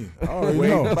 I'm telling you. I already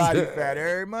know. Body fat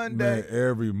every Monday. Man,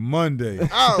 every Monday.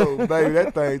 Oh, baby,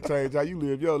 that thing changed how you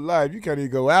live your life. You can't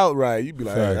even go out right. You be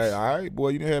like, hey, all right, boy,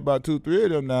 you done had about 2-3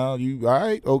 of them now. You all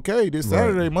right? Okay, this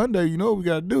Saturday, Monday, you know what we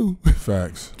gotta do.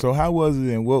 Facts. So how was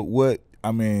it, and what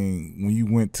I mean, when you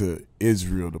went to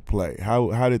Israel to play,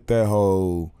 how did that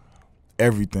whole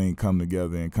everything come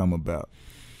together and come about?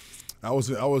 I was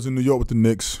in New York with the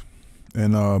Knicks.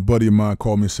 And a buddy of mine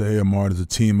called me and said, "Hey, Amar'e, there's a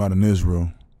team out in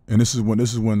Israel." And this is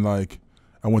when like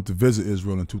I went to visit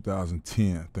Israel in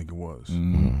 2010, I think it was,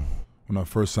 when I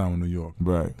first signed with New York.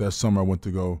 Right. That summer I went to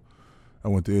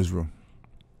Israel,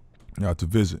 to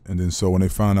visit. And then so when they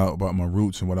found out about my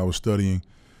roots and what I was studying,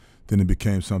 then it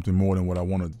became something more than what I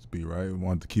wanted it to be. Right. I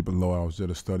wanted to keep it low. I was there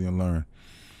to study and learn,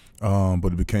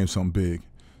 but it became something big.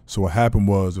 So what happened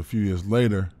was a few years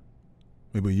later,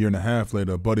 maybe a year and a half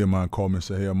later, a buddy of mine called me and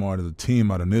said, "Hey, Amar, there's a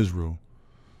team out in Israel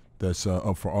that's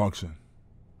up for auction."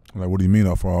 I'm like, "What do you mean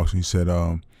up for auction?" He said,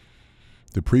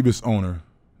 "The previous owner,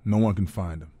 no one can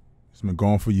find him. He's been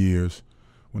gone for years.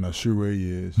 We're not sure where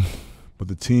he is, but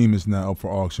the team is now up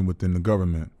for auction within the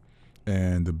government,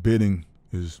 and the bidding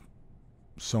is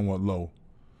somewhat low.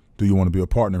 Do you want to be a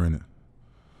partner in it?"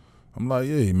 I'm like,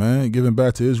 "Hey, man, giving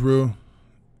back to Israel,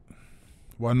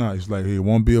 why not?" He's like, "Hey, it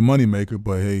won't be a moneymaker,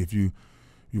 but hey, if you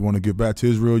want to give back to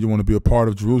Israel, you want to be a part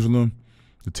of Jerusalem,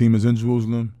 the team is in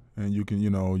Jerusalem, and you can,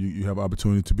 you have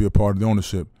opportunity to be a part of the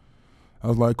ownership." I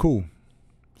was like, cool.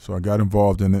 So I got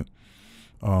involved in it.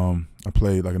 I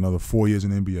played like another 4 years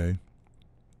in the NBA,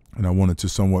 and I wanted to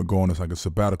somewhat go on this like a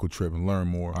sabbatical trip and learn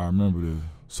more. I remember this.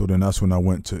 So then that's when I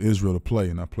went to Israel to play,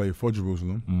 and I played for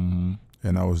Jerusalem,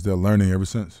 and I was there learning ever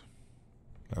since.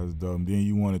 That was dope. Then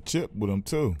you won a chip with them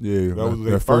too. Yeah, that was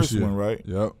their first one, right?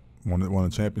 Yep. Won a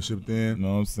championship then. You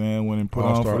know what I'm saying? Went and put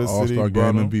on for the city. All-Star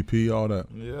game MVP, all that.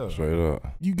 Yeah. Straight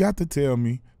up. You got to tell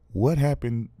me what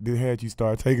happened that had you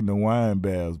start taking the wine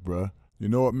baths, bro. You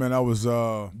know what, man? I was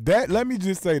that. Let me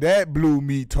just say that blew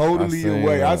me totally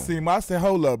away. I said,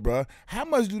 hold up, bro. How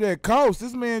much do that cost?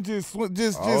 This man just taking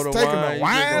the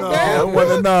wine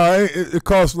bath. No, it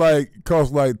costs like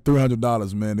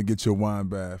 $300, man, to get your wine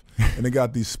bath. And they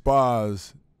got these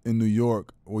spas in New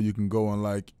York where you can go and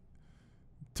like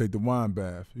take the wine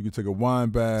bath. You can take a wine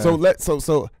bath.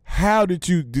 So how did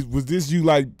you? Was this you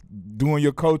like doing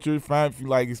your culture,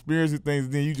 like experiencing things?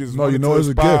 And then you just it was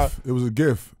a gift. It was a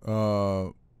gift.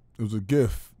 It was a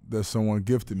gift that someone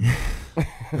gifted me.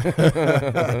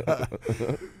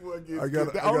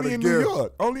 Only in New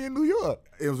York. Only in New York.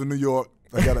 It was in New York.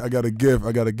 I got a gift.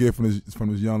 I got a gift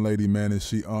from this young lady, man, and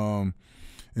she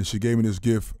gave me this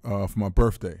gift for my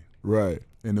birthday. Right.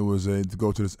 And it was to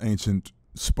go to this ancient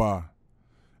spa.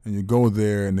 And you go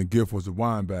there, and the gift was a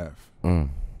wine bath.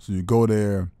 So you go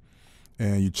there,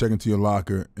 and you check into your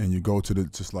locker, and you go to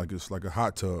it's like a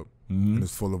hot tub, and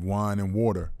it's full of wine and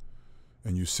water.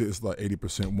 And you sit, it's like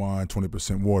 80% wine,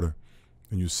 20% water.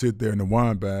 And you sit there in the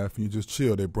wine bath, and you just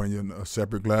chill. They bring you a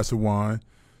separate glass of wine.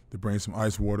 They bring some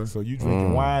ice water. So you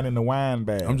drinking wine in the wine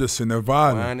bath. I'm just sitting there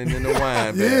vibing. Whining in the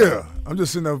wine bath. Yeah, I'm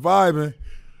just sitting there vibing.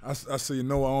 I said, I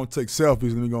don't take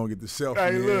selfies. Let me go and get the selfie.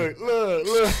 Hey,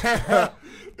 look.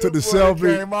 Took the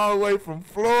selfie. Came all the way from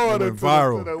Florida to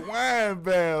the wine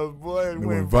baths, boy. It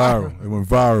went viral. It went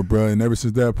viral, bro. And ever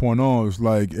since that point on, it's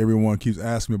like everyone keeps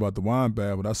asking me about the wine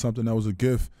bath, but that's something that was a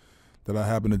gift that I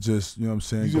happen to just, you know what I'm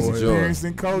saying? You just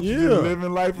experiencing culture, just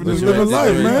living life in just living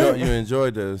life, man. You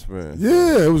enjoyed that experience.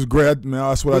 Yeah, it was great, man.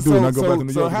 That's what I do when I go back to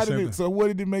New York. So what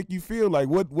did it make you feel like?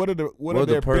 What are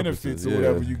their benefits or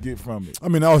whatever you get from it? I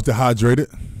mean, I was dehydrated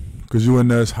because you in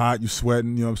there, it's hot, you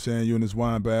sweating, you know what I'm saying? You in this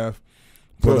wine bath.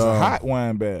 So it's a hot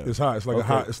wine bath. It's hot. It's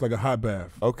like a hot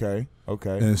bath. Okay.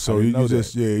 And so you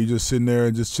just sitting there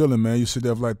and just chilling, man. You sit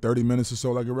there for like 30 minutes or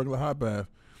so, like a regular hot bath.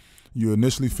 You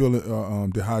initially feel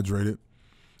dehydrated,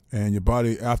 and your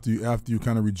body after you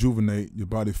kind of rejuvenate, your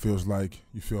body feels like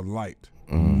you feel light.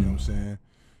 You know what I'm saying?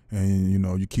 And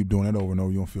you keep doing that over and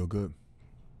over, you don't feel good.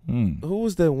 Who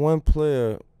was that one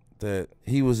player that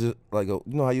he was like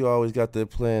how you always got that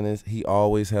playing is he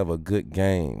always have a good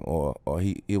game or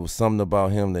it was something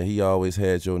about him that he always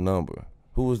had your number.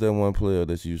 Who was that one player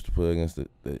that you used to play against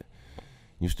that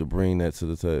used to bring that to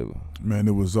the table? Man,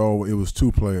 it was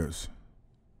two players.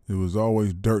 It was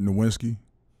always Dirk Nowitzki.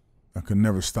 I could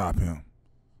never stop him.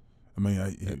 I mean,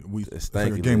 it's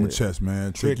like a game of chess,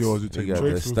 man. Trick yours, you take yours.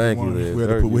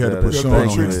 We had to put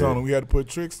tricks on him. We had to put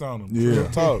tricks on him. Yeah.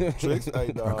 Talk. Tricks.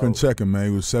 I couldn't check him, man.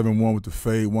 He was 7-1 with the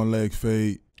fade, one leg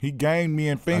fade. He gamed me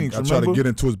in Phoenix, I tried to get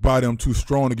into his body. I'm too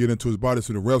strong to get into his body,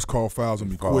 so the refs call fouls on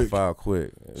me quick. Foul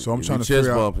quick. So I'm trying to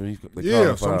figure out.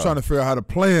 I'm trying to figure out how to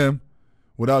play him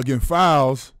without getting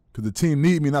fouls because the team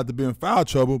need me not to be in foul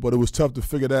trouble, but it was tough to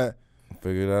figure that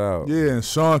out. Yeah, and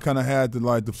Sean kind of had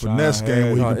the finesse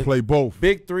game where he can play both.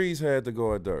 Big threes had to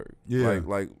go at Dirk. Yeah.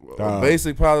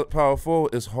 Basic power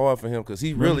forward, it's hard for him because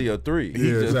he's really a three.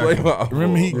 He just play power forward.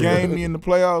 Remember he gamed me in the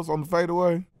playoffs on the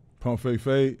fadeaway? Pump fake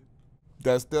fade.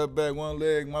 That step back, one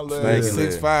leg, my leg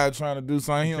 6'5", trying to do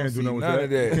something. He don't see none of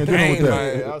that. Can't do nothing with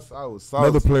that. I was salty.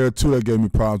 Another player, too, that gave me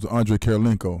problems was Andre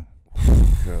Karolinko.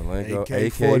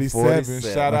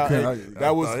 AK-47, shout out.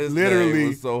 That was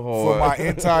literally so for my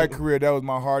entire career. That was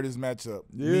my hardest matchup.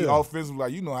 Yeah. Me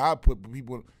offensively, how I put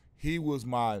people. He was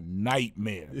my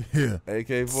nightmare. Yeah.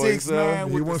 AK-47.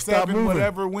 6'9" with the 7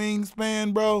 whatever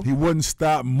wingspan, bro. He wouldn't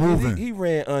stop moving. He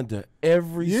ran under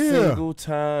every single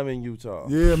time in Utah.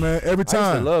 Yeah, man, every time.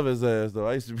 I used to love his ass, though.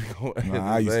 I used to be going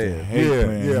I used to hate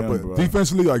playing him, but bro.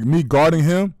 Defensively, like me guarding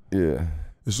him. Yeah.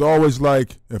 it's always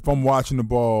like if I'm watching the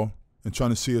ball and trying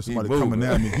to see if somebody coming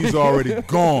at me, he's already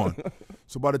gone.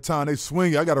 So by the time they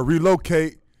swing, I got to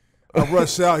relocate. I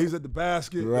rush out. He's at the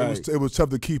basket. Right. It was tough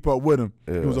to keep up with him.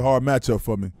 Yeah. It was a hard matchup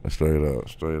for me. Straight up.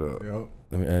 Yep.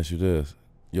 Let me ask you this.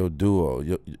 Your duo,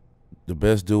 the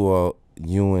best duo,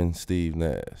 you and Steve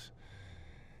Nash.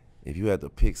 If you had to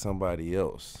pick somebody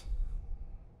else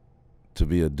to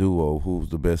be a duo, who's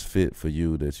the best fit for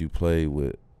you that you played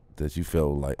with, that you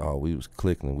felt like, oh, we was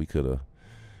clicking, we could have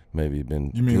maybe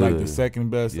been You mean good. like the second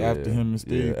best after him and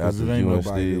Steve? Yeah, after it ain't you and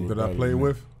nobody Steve. That I played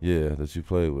with? Yeah, that you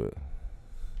played with.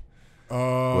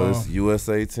 Whether it's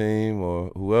USA team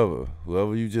or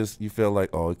whoever you felt like,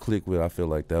 oh, it clicked with, I feel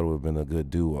like that would have been a good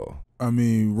duo. I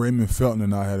mean, Raymond Felton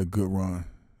and I had a good run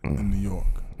in New York.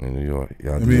 In New York,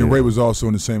 I mean, Ray was also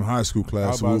in the same high school class. I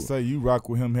was about to say, you rock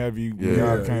with him heavy.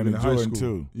 Yeah, came to Jordan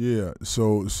too. Yeah,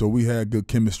 so we had good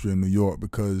chemistry in New York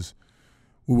because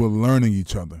we were learning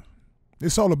each other.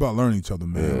 It's all about learning each other,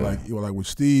 man. Yeah. Like with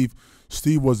Steve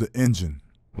was the engine.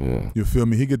 Yeah. You feel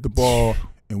me? He get the ball,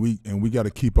 and we got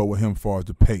to keep up with him as far as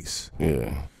the pace.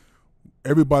 Yeah.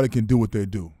 Everybody can do what they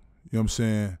do. You know what I'm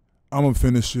saying? I'm a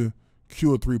finisher,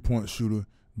 Q a 3-point shooter,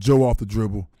 Joe off the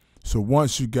dribble. So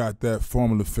once you got that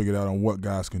formula figured out on what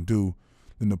guys can do,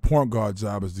 then the point guard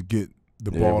job is to get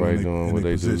the ball in their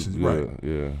positions. Right.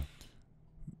 Yeah.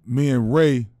 Me and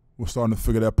Ray were starting to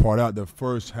figure that part out the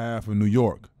first half of New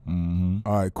York. Mm-hmm.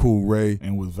 All right, cool, Ray.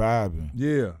 And was vibing.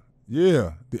 Yeah.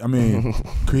 I mean,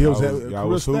 y'all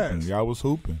was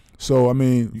hooping. So, I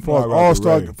mean, as far as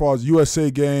All-Star, as far as USA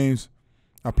games,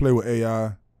 I play with AI.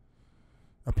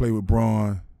 I play with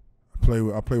Braun. I play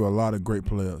with a lot of great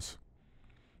players.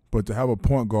 But to have a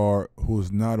point guard who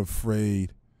is not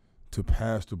afraid to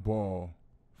pass the ball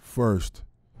first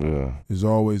is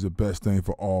always the best thing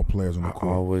for all players on the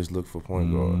court. I always look for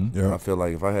point guard. Yep. I feel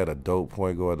like if I had a dope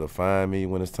point guard to find me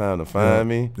when it's time to find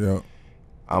me,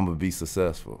 I'm going to be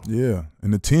successful. Yeah,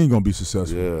 and the team going to be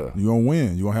successful. Yeah. You're going to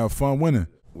win. You're going to have fun winning.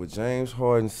 With James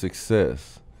Harden's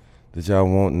success, did y'all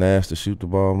want Nash to shoot the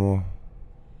ball more?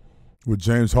 With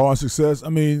James Harden's success, I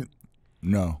mean,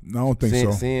 no, I don't think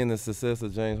so. Seeing the success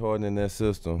of James Harden in that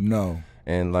system. No.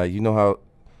 And like you know how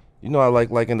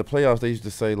like in the playoffs they used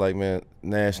to say like, man,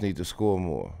 Nash needs to score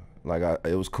more. Like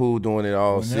it was cool doing it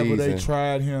all season. Whenever they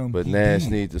tried him, but Nash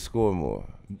needs to score more.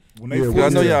 When I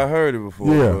know y'all heard it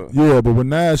before. But when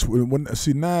Nash,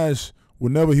 Nash,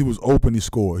 whenever he was open, he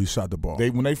scored. He shot the ball.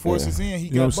 When they force us in, he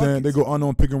got know what I'm buckets. saying? They go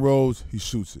unknown pick and rolls, he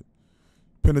shoots it.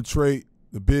 Penetrate.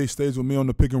 The big stays with me on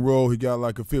the pick and roll. He got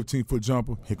like a 15-foot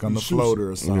jumper. Here come the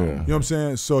floater or something. Yeah. You know what I'm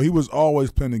saying? So he was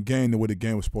always playing the game the way the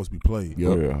game was supposed to be played.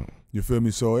 Yep. Yeah. You feel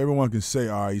me? So everyone can say,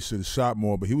 all right, he should have shot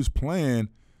more, but he was playing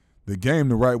the game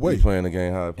the right way. He playing the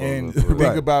game how and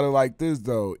think about it like this,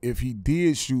 though. If he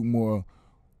did shoot more,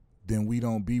 then we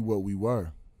don't be what we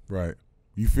were. Right.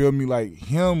 You feel me? Like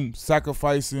him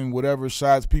sacrificing whatever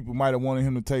shots people might have wanted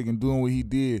him to take and doing what he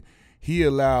did, he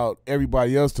allowed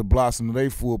everybody else to blossom to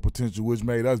their full potential, which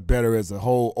made us better as a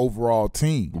whole overall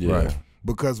team. Yeah. Right.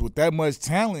 Because with that much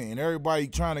talent and everybody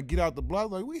trying to get out the block,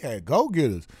 like we had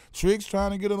go-getters. Tricks trying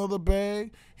to get another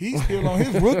bag. He's still on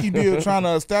his rookie deal trying to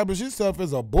establish himself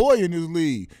as a boy in this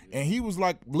league. And he was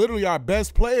like literally our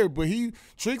best player, but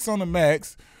Tricks on the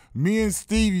max. Me and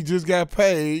Stevie just got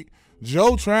paid.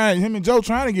 Him and Joe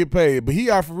trying to get paid, but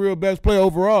he our for real best player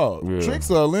overall. Yeah.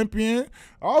 Tricks a Olympian,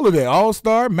 all of that,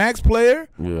 all-star, max player.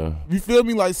 Yeah. You feel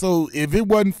me? Like, so if it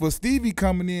wasn't for Stevie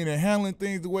coming in and handling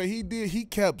things the way he did, he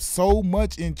kept so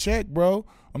much in check, bro.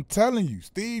 I'm telling you,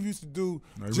 Steve used to do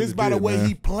just by the way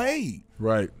he played.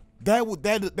 Right.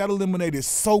 That eliminated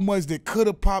so much that could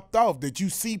have popped off that you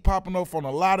see popping off on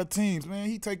a lot of teams. Man,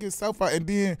 he take himself out, and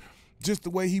then just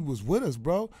the way he was with us,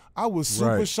 bro. I was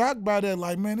super shocked by that.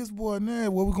 Like, man, this boy,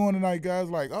 man, where we going tonight, guys?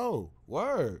 Like, oh,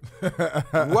 word.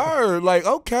 Word. Like,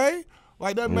 okay.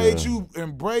 Like, that made you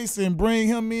embrace and bring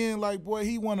him in. Like, boy,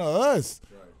 he one of us.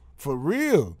 Right. For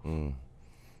real.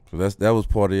 So that was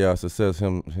part of y'all success,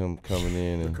 him coming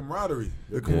in. And the camaraderie.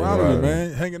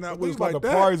 Man. Hanging out with us like the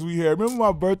that. parties we had. Remember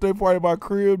my birthday party at my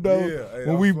crib, though? Yeah.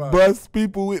 When we bust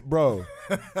people with, bro.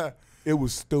 It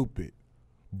was stupid.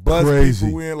 Bust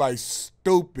people in like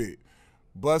stupid.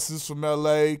 Buses from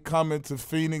LA coming to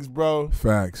Phoenix, bro.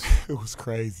 Facts. It was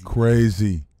crazy.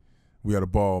 Crazy. We had a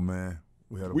ball, man.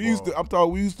 We used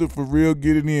to for real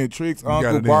get it in. Tricks,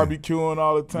 Uncle barbecuing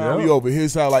all the time. We over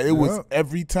his house like it was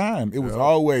every time. It was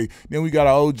always. Then we got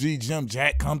our OG Jim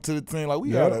Jack come to the thing. Like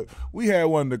we had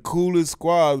one of the coolest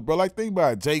squads, bro. Like think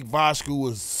about it. Jake Voshku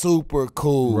was super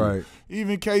cool. Right.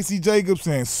 Even Casey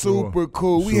Jacobson, super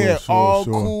cool. We had all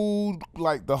cool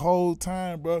like the whole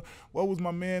time, bro. What was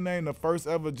my man name? The first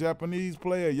ever Japanese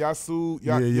player,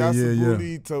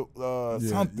 Yasubuli to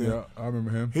something. Yeah, I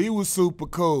remember him. He was super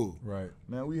cool. Right.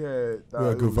 Man, we had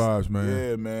good vibes, man.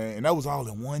 Yeah, man. And that was all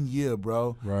in 1 year,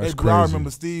 bro. Right. I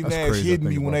remember Steve Nash hitting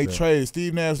me when they traded.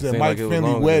 Steve Nash was at Mike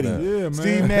Finley wedding. Yeah, man.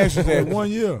 Steve Nash was at 1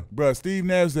 year. Bro, Steve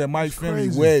Nash was at Mike Finley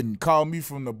wedding. Called me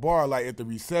from the bar, like at the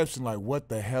reception, like, what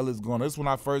the hell is going on? This is when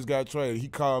I first got traded. He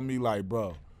called me like,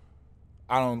 bro,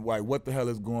 I don't like what the hell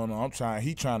is going on.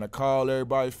 He trying to call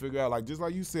everybody, figure out, like, just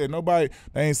like you said, they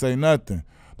ain't say nothing.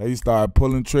 They started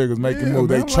pulling triggers, making moves.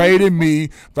 They traded me.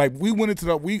 Like we went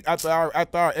into after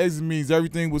our exit meetings,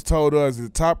 everything was told us the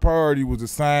top priority was to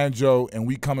sign Joe, and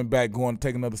we coming back going to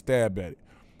take another stab at it.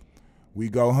 We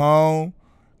go home.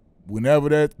 Whenever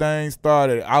that thing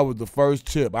started, I was the first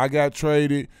chip. I got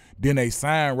traded. Then they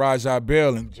signed Rajah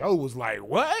Bell, and Joe was like,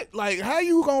 what? Like, how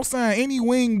you going to sign any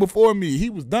wing before me?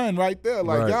 He was done right there.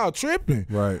 Like, y'all tripping.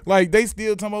 Right. Like, they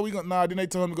still talking about, then they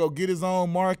told him to go get his own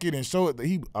market and show it that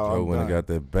he. Joe went and got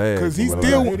that bag. Because he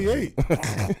still. 88.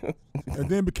 And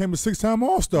then became a 6-time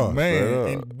All-Star. Man,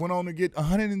 and went on to get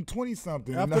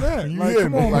 120-something. After that. You like, hear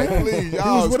come me? on, like, man. please, He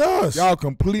was with us. Y'all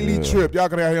completely tripped. Y'all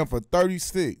could have him for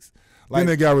 36. Like, then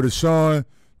they got rid of Sean.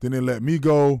 Then they let me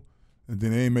go. And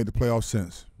then they ain't made the playoffs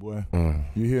since. Boy,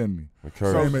 you hear me?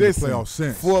 So they made the playoffs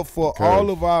since. For all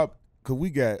of our,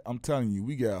 because I'm telling you,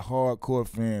 we got hardcore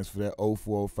fans for that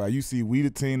 04-05. You see, we the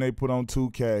team they put on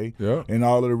 2K and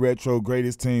all of the retro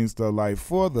greatest teams stuff, like,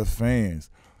 for the fans.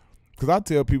 Because I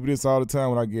tell people this all the time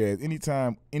when I get,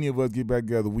 anytime any of us get back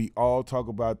together, we all talk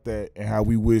about that and how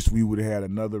we wish we would have had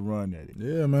another run at it.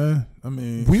 Yeah, man. I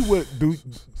mean, we would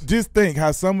just think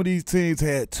how some of these teams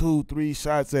had 2-3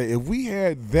 shots at it. If we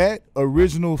had that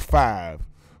original 5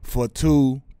 for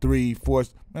 2, 3, 4,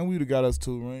 man, we would have got us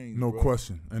 2 rings. No bro.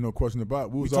 question. Ain't no question about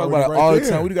it. We talk about it all the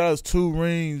time. We would have got us 2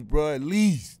 rings, bro, at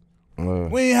least.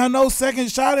 We ain't had no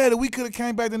second shot at it. We could have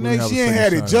came back the next year and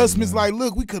had adjustments. Like,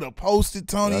 look, we could have posted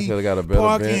Tony. I could have got a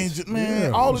better bench.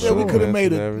 Man, all of that we could have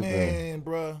made it. Man,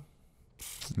 bro.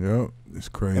 Yep, it's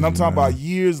crazy. And I'm talking about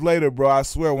years later, bro. I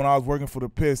swear, when I was working for the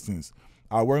Pistons,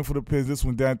 this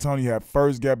when D'Antoni had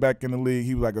first got back in the league.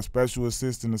 He was like a special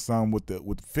assistant or something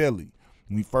with Philly.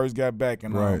 When he first got back,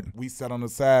 and we sat on the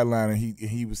sideline, and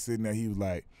he was sitting there. He was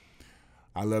like,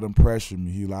 I let him pressure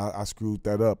me. I screwed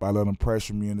that up. I let him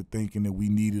pressure me into thinking that we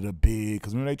needed a big.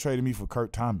 Because remember, they traded me for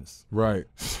Kurt Thomas. Right.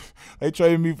 They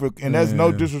traded me for, and that's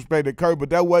no disrespect to Kurt, but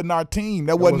that wasn't our team.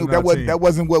 That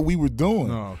wasn't what we were doing.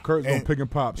 No, Kurt's gonna pick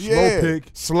and pop.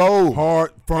 Slow,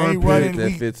 hard, firm pick.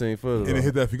 That 15-footer. And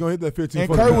hit that. If you gonna hit that 15-footer.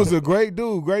 And Kurt was a great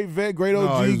dude, great vet, great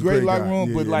OG, great locker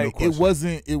room. But like, it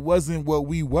wasn't what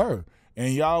we were.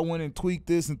 And y'all went and tweaked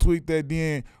this and tweaked that.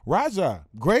 Then Rajah,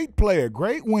 great player,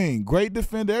 great wing, great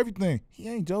defender, everything. He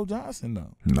ain't Joe Johnson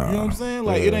though. Nah. You know what I'm saying?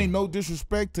 Like it ain't no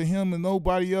disrespect to him and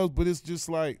nobody else, but it's just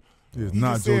like it's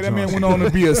not Joe Johnson. That man went on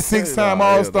to be a 6-time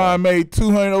All-Star and made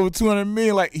over $200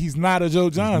 million. Like he's not a Joe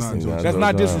Johnson. That's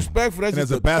not disrespectful. That's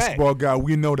just as a basketball guy,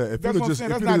 we know that. If you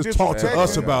just talk to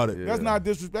us about it, that's not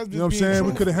disrespect. You know what I'm saying?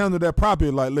 We could have handled that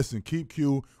properly. Like, listen, keep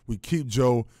Q, we keep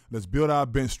Joe. Let's build our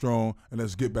bench strong and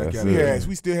let's get back at it.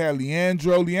 We still had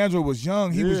Leandro. Leandro was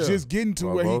young. He was just getting to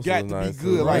where he got to be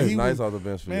good. Like he nice was off the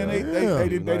bench. Man, they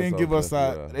didn't give us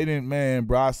our. They didn't, man,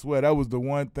 bro. I swear that was the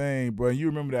one thing, bro. You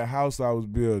remember that house I was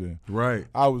building? Right.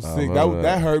 I was sick.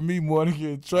 That hurt me more than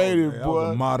getting traded, boy. That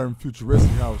was a modern, futuristic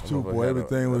house too, boy.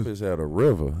 Everything was. That bitch had a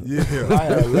river. Yeah, I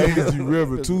had a lazy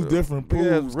river. 2 different pools.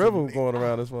 Yeah, river going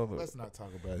around this motherfucker. Let's not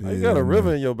talk about it. You got a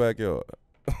river in your backyard.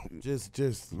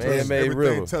 Just man-made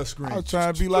river. Touchscreen. I'm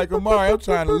trying to be like Amare. I'm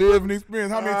trying to live and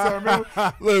experience. How many times?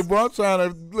 Remember? Look, bro, I'm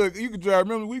trying to look. You could drive.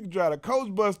 Remember, we could drive a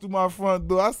coach bus through my front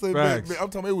door. I said, man, I'm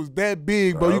talking. It was that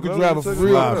big, bro. You could drive a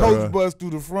real coach bus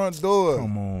through the front door.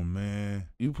 Come on, man.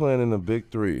 You playing in the big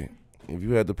 3. If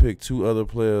you had to pick 2 other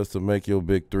players to make your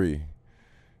big 3,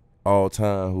 all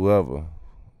time, whoever,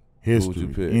 history, who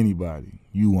would you pick? Anybody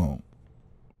you want.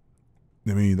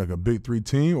 I mean, like a big 3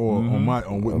 team or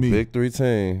with me? A big 3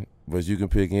 team, but you can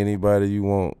pick anybody you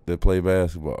want that play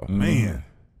basketball. Man.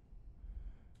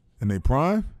 And they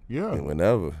prime? Yeah. And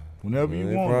whenever you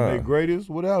want. They greatest,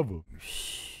 whatever.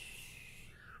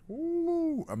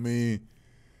 Ooh, I mean,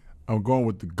 I'm going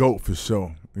with the GOAT for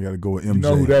sure. I got to go with MJ. You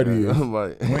know who that is.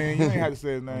 Like, Man, you ain't have to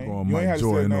say his name. going You ain't Mike have to say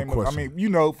his Jordan, no name. I question. mean, you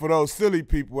know, for those silly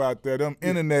people out there, them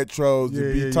internet trolls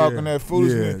that Yeah, be talking that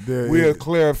foolishness, we'll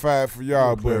clarify it for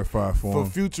y'all. But clarify for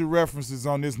them. future references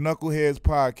on this Knuckleheads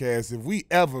podcast, if we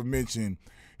ever mention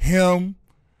him,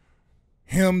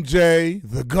 Jay,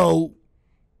 the GOAT,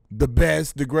 the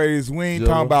best, the greatest, we ain't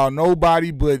talking about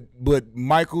nobody but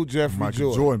Michael Jeffrey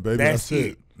Jordan. Baby. That's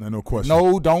it. No question.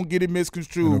 No, don't get it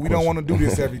misconstrued. No we don't want to do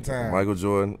this every time. Michael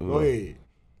Jordan. Go ahead.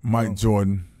 Mike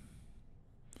Jordan.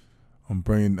 I'm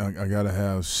bringing. I gotta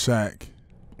have Shaq.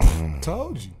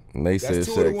 Told you. And they That's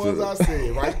said two of the Shaq ones too. I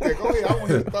said. Right there. Go ahead. I want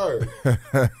his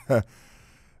third.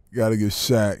 Gotta get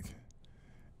Shaq,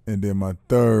 and then my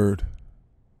third,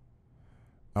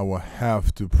 I will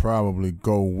have to probably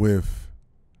go with.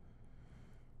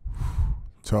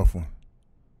 Tough one.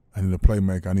 I need a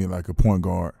playmaker. I need like a point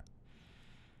guard.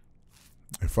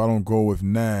 If I don't go with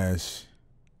Nash,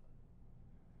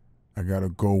 I gotta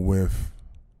go with.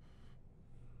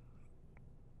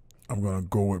 I'm gonna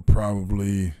go with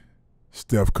probably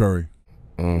Steph Curry.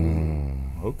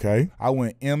 Okay. I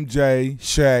went MJ,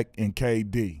 Shaq, and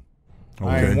KD.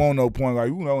 I ain't want no point guard.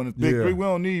 You know, in the big three, we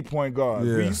don't need point guards.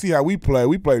 Yeah. You see how we play.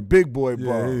 We play big boy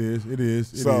ball. Yeah, it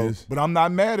is. But I'm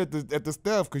not mad at the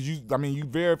Steph because you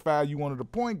verified you wanted a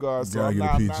point guard. So I'm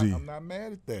not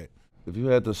mad at that. If you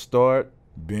had to start,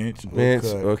 Bench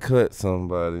or cut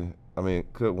somebody,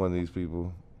 cut one of these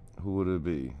people, who would it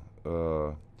be?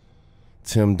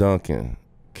 Tim Duncan,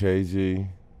 KG,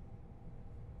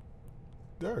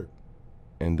 Dirk.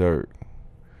 and Dirk.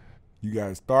 You got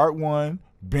to start one,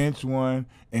 bench one,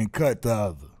 and cut the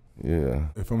other. Yeah.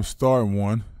 If I'm starting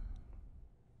one,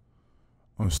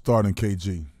 I'm starting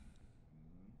KG.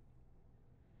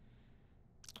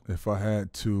 If I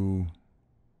had to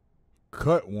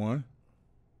cut one,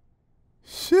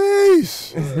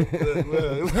 sheesh.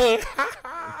 If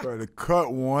I had to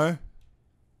cut one,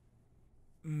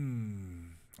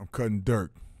 I'm cutting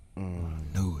Dirk.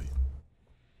 Knew it.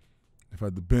 If I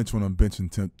had to bench one, I'm benching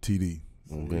TD.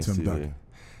 Tim Duncan.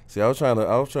 See, I was trying to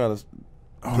Oh,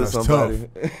 put that's somebody.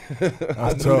 tough.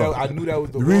 That's tough. I knew that was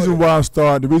The reason why I'm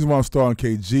starting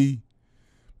KG,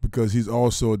 because he's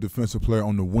also a defensive player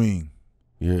on the wing.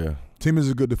 Yeah. Tim is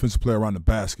a good defensive player around the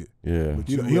basket. Yeah.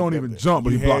 He don't even jump,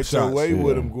 but he blocks shots. You had your way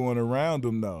with him going around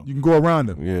him, though. You can go around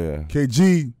him. Yeah.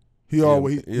 KG, He'll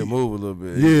move a little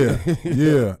bit.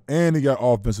 Yeah, and he got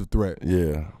offensive threat.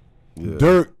 Yeah.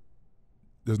 Dirk,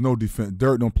 there's no defense.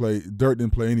 Dirk didn't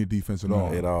play any defense at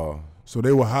all. At all. So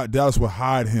Dallas would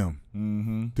hide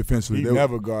him defensively. He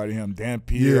never guarded him. Dan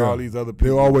Pierre, all these other people.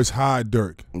 They'll always hide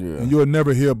Dirk. Yeah. And you'll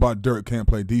never hear about Dirk can't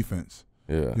play defense.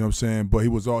 Yeah. You know what I'm saying? But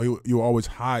you'll always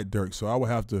hide Dirk. So I would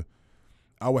have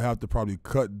to probably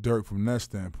cut Dirk from that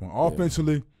standpoint.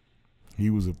 Offensively, he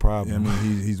was a problem.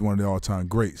 He's one of the all-time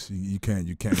greats. You can't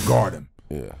guard him.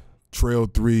 Yeah. Trail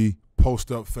three,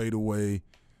 post up, fade away,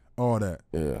 all that.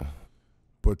 Yeah.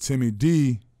 But Timmy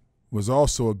D was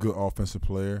also a good offensive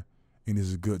player, and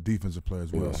he's a good defensive player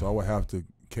as well. Yeah. So I would have to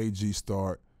KG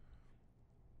start,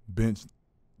 bench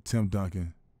Tim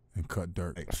Duncan, and cut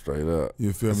Dirk. Straight up.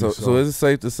 You feel me? So is it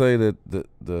safe to say that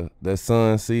that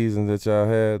Sun season that y'all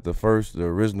had, the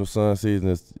original Sun season,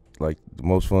 is like the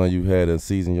most fun you've had in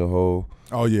season your whole?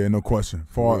 Oh yeah, no question.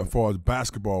 Far as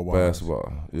basketball wise,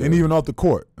 yeah. and even off the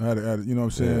court, I had you know what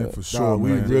I'm saying, for sure.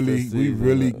 We man.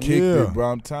 really kicked it,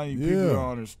 bro. I'm telling you, people Yeah.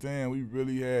 don't understand. We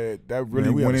really had that.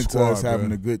 Really we went had a into squad, us having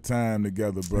man. a good time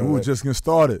together, bro. And we were just getting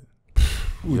started.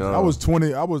 Young. I was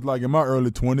 20. I was like in my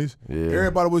early 20s. Yeah.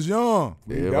 Everybody was young.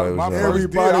 Everybody was young.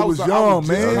 Everybody was young,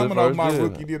 man. Coming off my First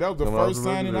rookie deal. That was the Coming off first the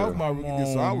rookie signing deal. off my rookie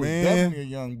deal. So I was man. definitely a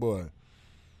young boy.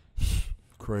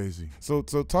 Crazy. So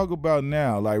talk about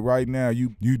now. Like right now, you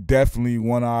definitely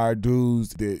one of our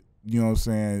dudes that, you know what I'm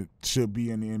saying, should be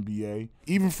in the NBA.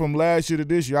 Even from last year to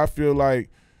this year, I feel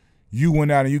like you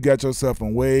went out and you got yourself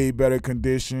in way better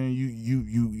condition. You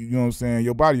know what I'm saying?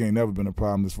 Your body ain't never been a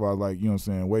problem as far as like, you know what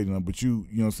I'm saying, weighting up. But you know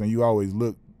what I'm saying, you always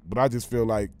look. But I just feel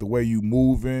like the way you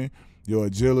moving, your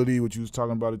agility, what you was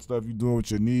talking about, the stuff you doing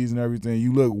with your knees and everything,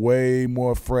 you look way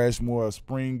more fresh, more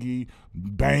springy,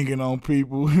 banging on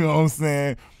people, you know what I'm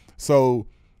saying? So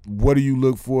what do you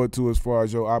look forward to as far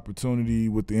as your opportunity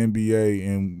with the NBA?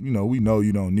 And, you know, we know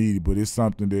you don't need it, but it's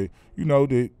something that, you know,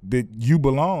 that you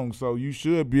belong. So you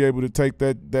should be able to take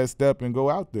that step and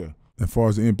go out there. As far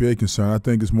as the NBA concerned, I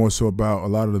think it's more so about a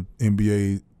lot of the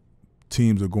NBA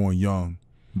teams are going young.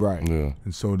 Right. Yeah.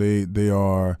 And so they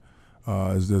are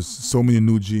there's so many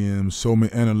new GMs, so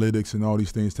many analytics and all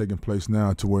these things taking place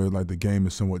now to where like the game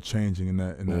is somewhat changing in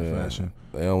that fashion.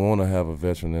 They don't want to have a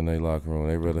veteran in their locker room.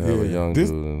 They rather have a young dude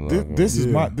in the locker room.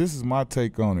 This is my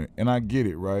take on it, and I get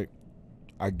it, right?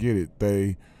 I get it.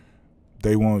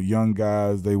 They want young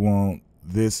guys. They want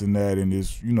this and that, and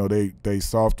it's, you know, they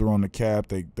softer on the cap.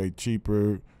 They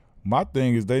cheaper. My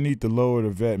thing is they need to lower the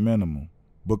vet minimum,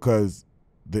 because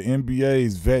the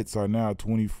NBA's vets are now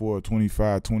 24,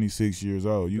 25, 26 years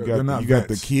old. You got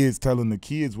the kids telling the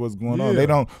kids what's going on. They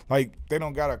don't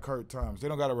got a Kurt Thomas. They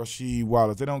don't got a Rasheed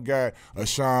Wallace. They don't got a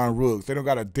Sean Rooks. They don't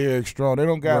got a Derek Strong. They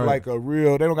don't got they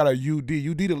don't got a UD.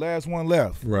 UD the last one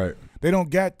left. Right. They don't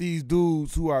got these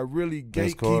dudes who are really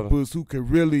gatekeepers, who can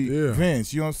really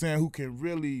Vince, you know what I'm saying, who can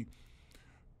really,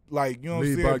 like, you know what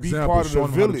I'm saying, be part of the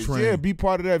village. Yeah, be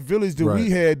part of that village that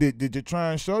we had that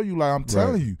try and show you, like, I'm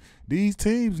telling you, these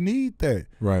teams need that.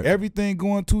 Right. Everything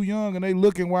going too young, and they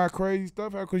looking why crazy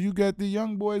stuff happen, because you got the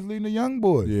young boys leading the young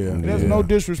boys. Yeah. And there's no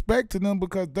disrespect to them,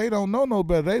 because they don't know no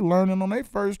better. They learning on their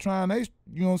first try, and they,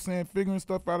 you know what I'm saying, figuring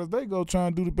stuff out as they go,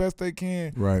 trying to do the best they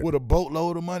can with a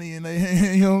boatload of money in their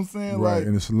hand. You know what I'm saying? Right. Like,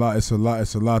 and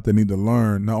it's a lot they need to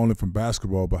learn, not only from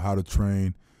basketball, but how to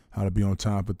train, how to be on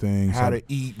top of things, how to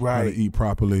eat right, how to eat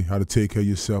properly, how to take care of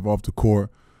yourself off the court.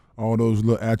 All those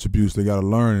little attributes they got to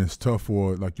learn. And it's tough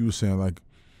for, like you were saying, like,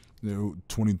 you know,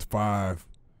 25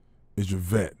 is your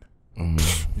vet. You know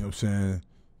what I'm saying?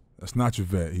 That's not your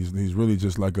vet. He's really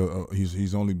just like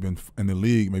he's only been in the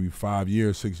league maybe 5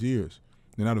 years, 6 years.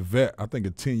 They're not a vet. I think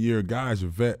a 10-year guy is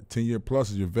your vet. 10-year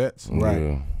plus is your vets. Right.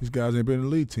 Yeah. These guys ain't been in the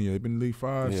league 10 years. They've been in the league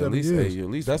 5, 7 years. At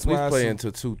least that's why play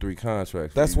into 2-3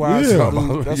 contracts. That's why I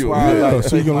salute. That's why I like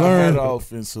so you can my learn head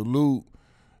off and salute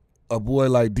a boy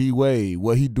like D Wade.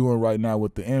 What he doing right now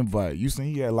with the invite? You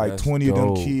seen he had like 20 of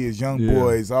them kids, young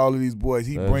boys, all of these boys.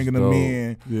 He bringing them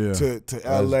in to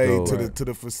LA to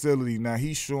the facility. Now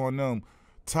he's showing them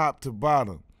top to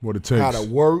bottom what it takes, how to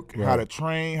work, how to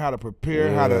train, how to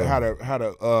prepare, how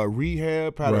to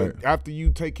rehab, how to, after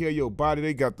you take care of your body.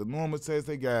 They got the normal tests,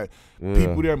 they got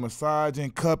people there massaging,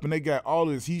 cupping, they got all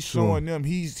this. He's showing them,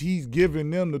 he's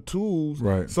giving them the tools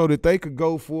so that they could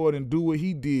go forward and do what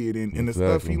he did and the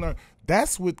stuff he learned.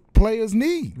 That's what players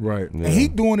need. Right. And he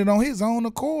doing it on his own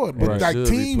accord. But like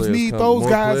teams need those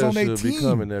guys on their team.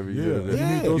 Coming every year. You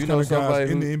need those kind of guys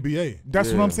in the NBA.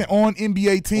 That's what I'm saying. On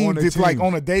NBA teams, it's like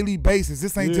on a daily basis.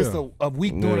 This ain't just a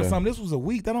week doing or something. This was a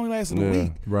week. That only lasted a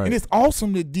week. Right. And it's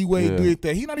awesome that D-Wade did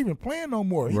that. He's not even playing no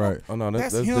more. Oh, no,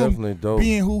 that's him definitely dope.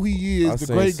 Being who he is,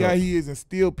 the great guy he is, and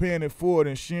still paying it forward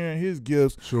and sharing his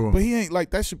gifts. Sure. But he ain't like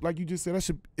that. Like you just said,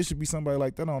 it should be somebody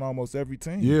like that on almost every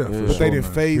team. Yeah. But they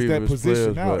didn't phase that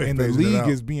position out. And the league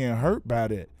is being hurt by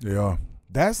that. Yeah.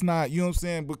 That's not, you know what I'm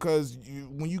saying, because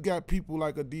when you got people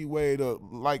like a D-Wade,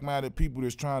 like-minded people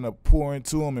that's trying to pour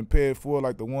into them and pay it forward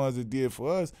like the ones that did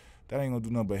for us, that ain't going to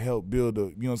do nothing but help build, you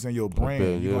know what I'm saying, your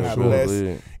brand. You're going to have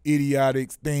less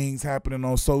idiotic things happening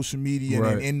on social media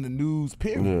and in the news,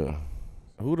 period. Yeah.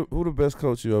 Who the best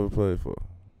coach you ever played for?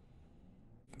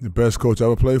 The best coach I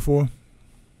ever played for?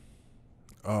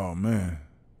 Oh, man.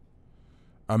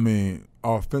 I mean,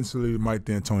 offensively, Mike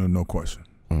D'Antoni, no question.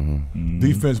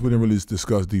 Defense, we didn't really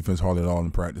discuss defense hardly at all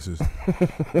in practices.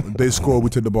 They score, we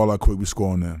take the ball out quick, we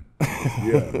score on them. We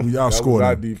outscore them.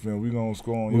 Our defense, we gonna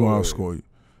score on you. We gonna outscore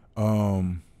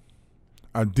you.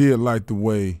 I did like the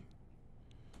way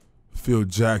Phil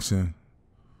Jackson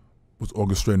was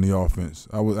orchestrating the offense.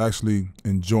 I was actually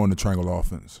enjoying the triangle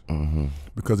offense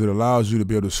because it allows you to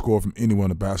be able to score from anywhere on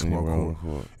the basketball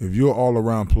court. If you're an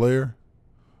all-around player,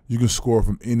 you can score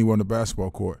from anywhere on the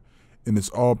basketball court, and it's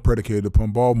all predicated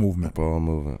upon ball movement.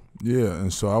 Yeah,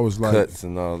 and so I was like, cuts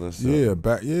and all this.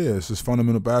 It's just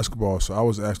fundamental basketball. So I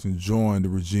was actually enjoying the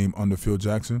regime under Phil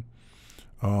Jackson,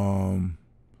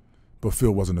 but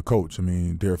Phil wasn't the coach. I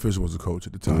mean, Derek Fisher was the coach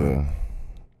at the time. Yeah.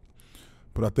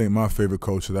 But I think my favorite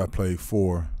coach that I played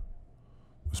for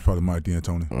was probably Mike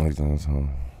D'Antoni.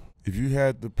 If you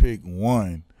had to pick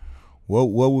one, what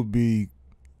would be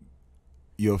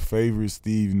your favorite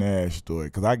Steve Nash story?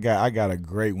 Because I got a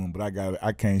great one, but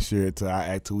I can't share it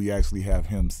till we actually have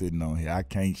him sitting on here. I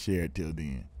can't share it till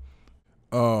then.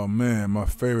 Oh man, my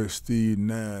favorite Steve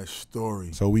Nash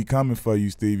story. So we coming for you,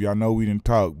 Steve. I know we didn't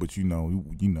talk, but you know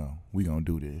we gonna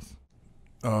do this.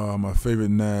 My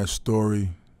favorite Nash story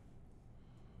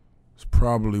is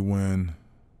probably when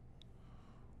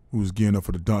we was gearing up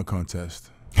for the dunk contest.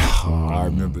 I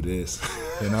remember this.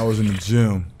 And I was in the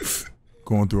gym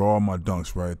going through all my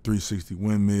dunks, right? 360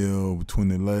 windmill between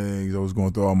the legs. I was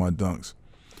going through all my dunks.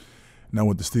 And I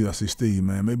went to Steve. I said, Steve,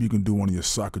 man, maybe you can do one of your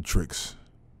soccer tricks.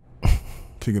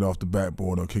 Kick it off the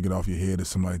backboard or kick it off your head or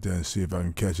something like that and see if I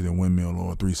can catch it in windmill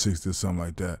or 360 or something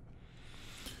like that.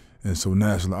 And so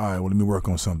Nash was like, all right, well, let me work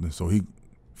on something. So he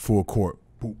full court,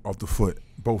 boop, off the foot,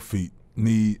 both feet,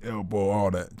 knee, elbow, all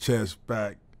that, chest,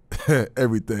 back,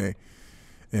 everything.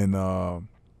 And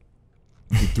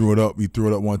He threw it up. He threw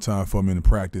it up one time for me in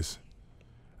practice,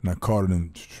 and I caught it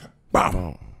and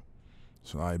bam.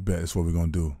 So I bet that's what we're gonna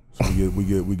do. So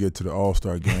we get to the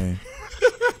All-Star game.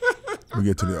 we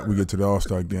get to the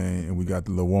All-Star game, and we got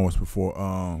the little warm-ups before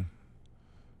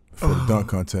the dunk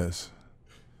contest.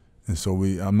 And so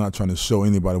I'm not trying to show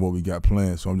anybody what we got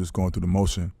planned. So I'm just going through the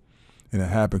motion, and it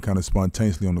happened kind of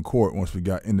spontaneously on the court once we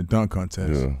got in the dunk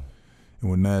contest. Yeah. And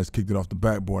when Nash kicked it off the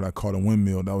backboard, I caught a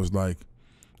windmill. That was like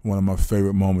one of my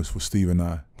favorite moments for Steve and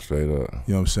I. Straight up. You know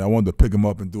what I'm saying? I wanted to pick him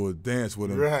up and do a dance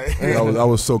with him. Right. I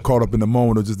was so caught up in the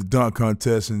moment of just the dunk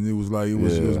contest, and it was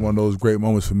one of those great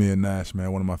moments for me and Nash,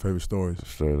 man. One of my favorite stories.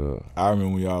 Straight up. I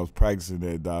remember when y'all was practicing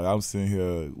that, dog. I'm sitting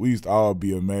here. We used to all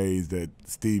be amazed at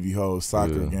Stevie Ho's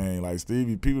soccer game. Like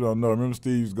Stevie, people don't know. Remember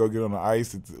Steve used to go get on the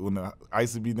ice when the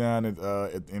ice would be down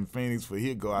in Phoenix.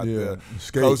 He'd go out there.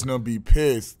 Coach them be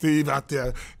pissed. Steve out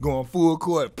there going full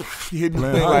court, hitting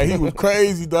the thing like he was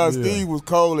crazy, dog. Yeah. Steve was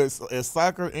cold at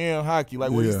soccer and hockey.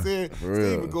 Like what he said,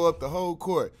 Steve would go up the whole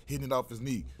court, hitting it off his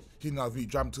knee.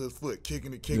 Dropping to his foot,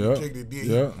 kicking it, then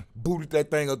he booted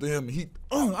that thing up to him.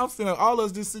 And I'm sitting there, all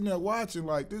us just sitting there watching,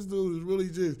 like this dude is really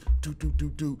just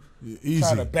easy.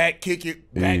 Trying to back kick it.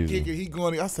 He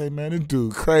going. I say, man, this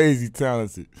dude crazy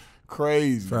talented,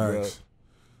 crazy. Facts. Bro.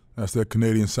 That's that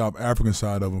Canadian South African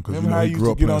side of him. Remember how he used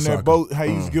to get on that boat? How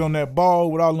he used to get on that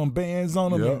ball with all them bands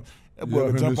on him. Yep. That boy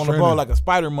would jump on the ball like a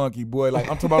spider monkey, boy. Like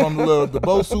I'm talking about on the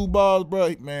Bosu balls,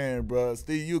 bro. Man, bro,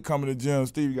 Steve, you come to the gym.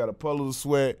 Steve, you got a puddle of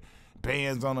sweat,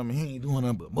 bands on him, and he ain't doing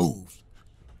nothing but moves.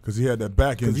 Because he had that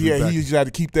back injury. He used to have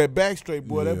to keep that back straight,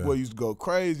 boy. Yeah. That boy used to go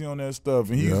crazy on that stuff,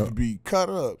 and he used to be cut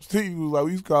up. Steve was like,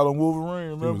 we used to call him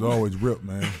Wolverine, remember? He was always ripped,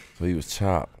 man. So he was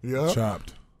chopped. Yeah.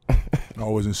 Chopped.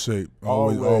 Always in shape.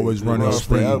 Always running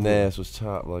sprint. Steve Nash was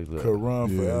chopped like that. Could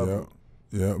run forever.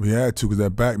 Yeah, we had to because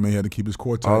that back man had to keep his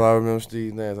core tight. All I remember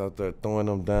Steve Nash out there throwing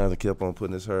them downs and kept on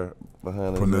putting his hair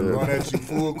behind his head. Run at you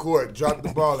full court, drop the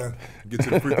ball and get to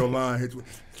the free throw line, hit with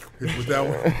that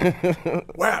one.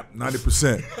 Whap,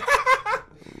 90%.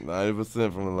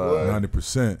 90% from the line.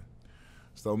 90%.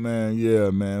 So,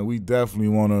 man, we definitely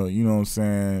want to, you know what I'm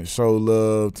saying, show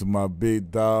love to my big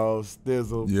dog,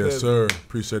 Stizzle. Yes, sir.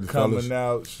 Appreciate it, fellas. Coming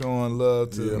out, showing love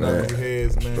to the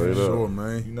Knuckleheads, man. Straight sure, up.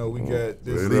 man. You know, we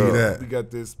got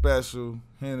this special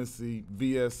Hennessy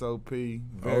VSOP,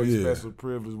 very special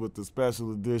privilege with the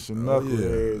special edition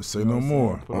Knuckleheads. Yeah. Say no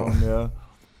more. Put on there.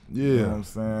 Yeah. You know what I'm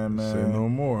saying, man? Say no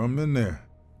more. I'm in there.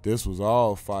 This was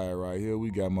all fire right here.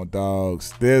 We got my dog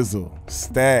Stizzle,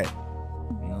 Stat.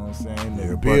 You know what I'm saying? In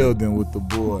the building with the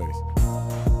boys.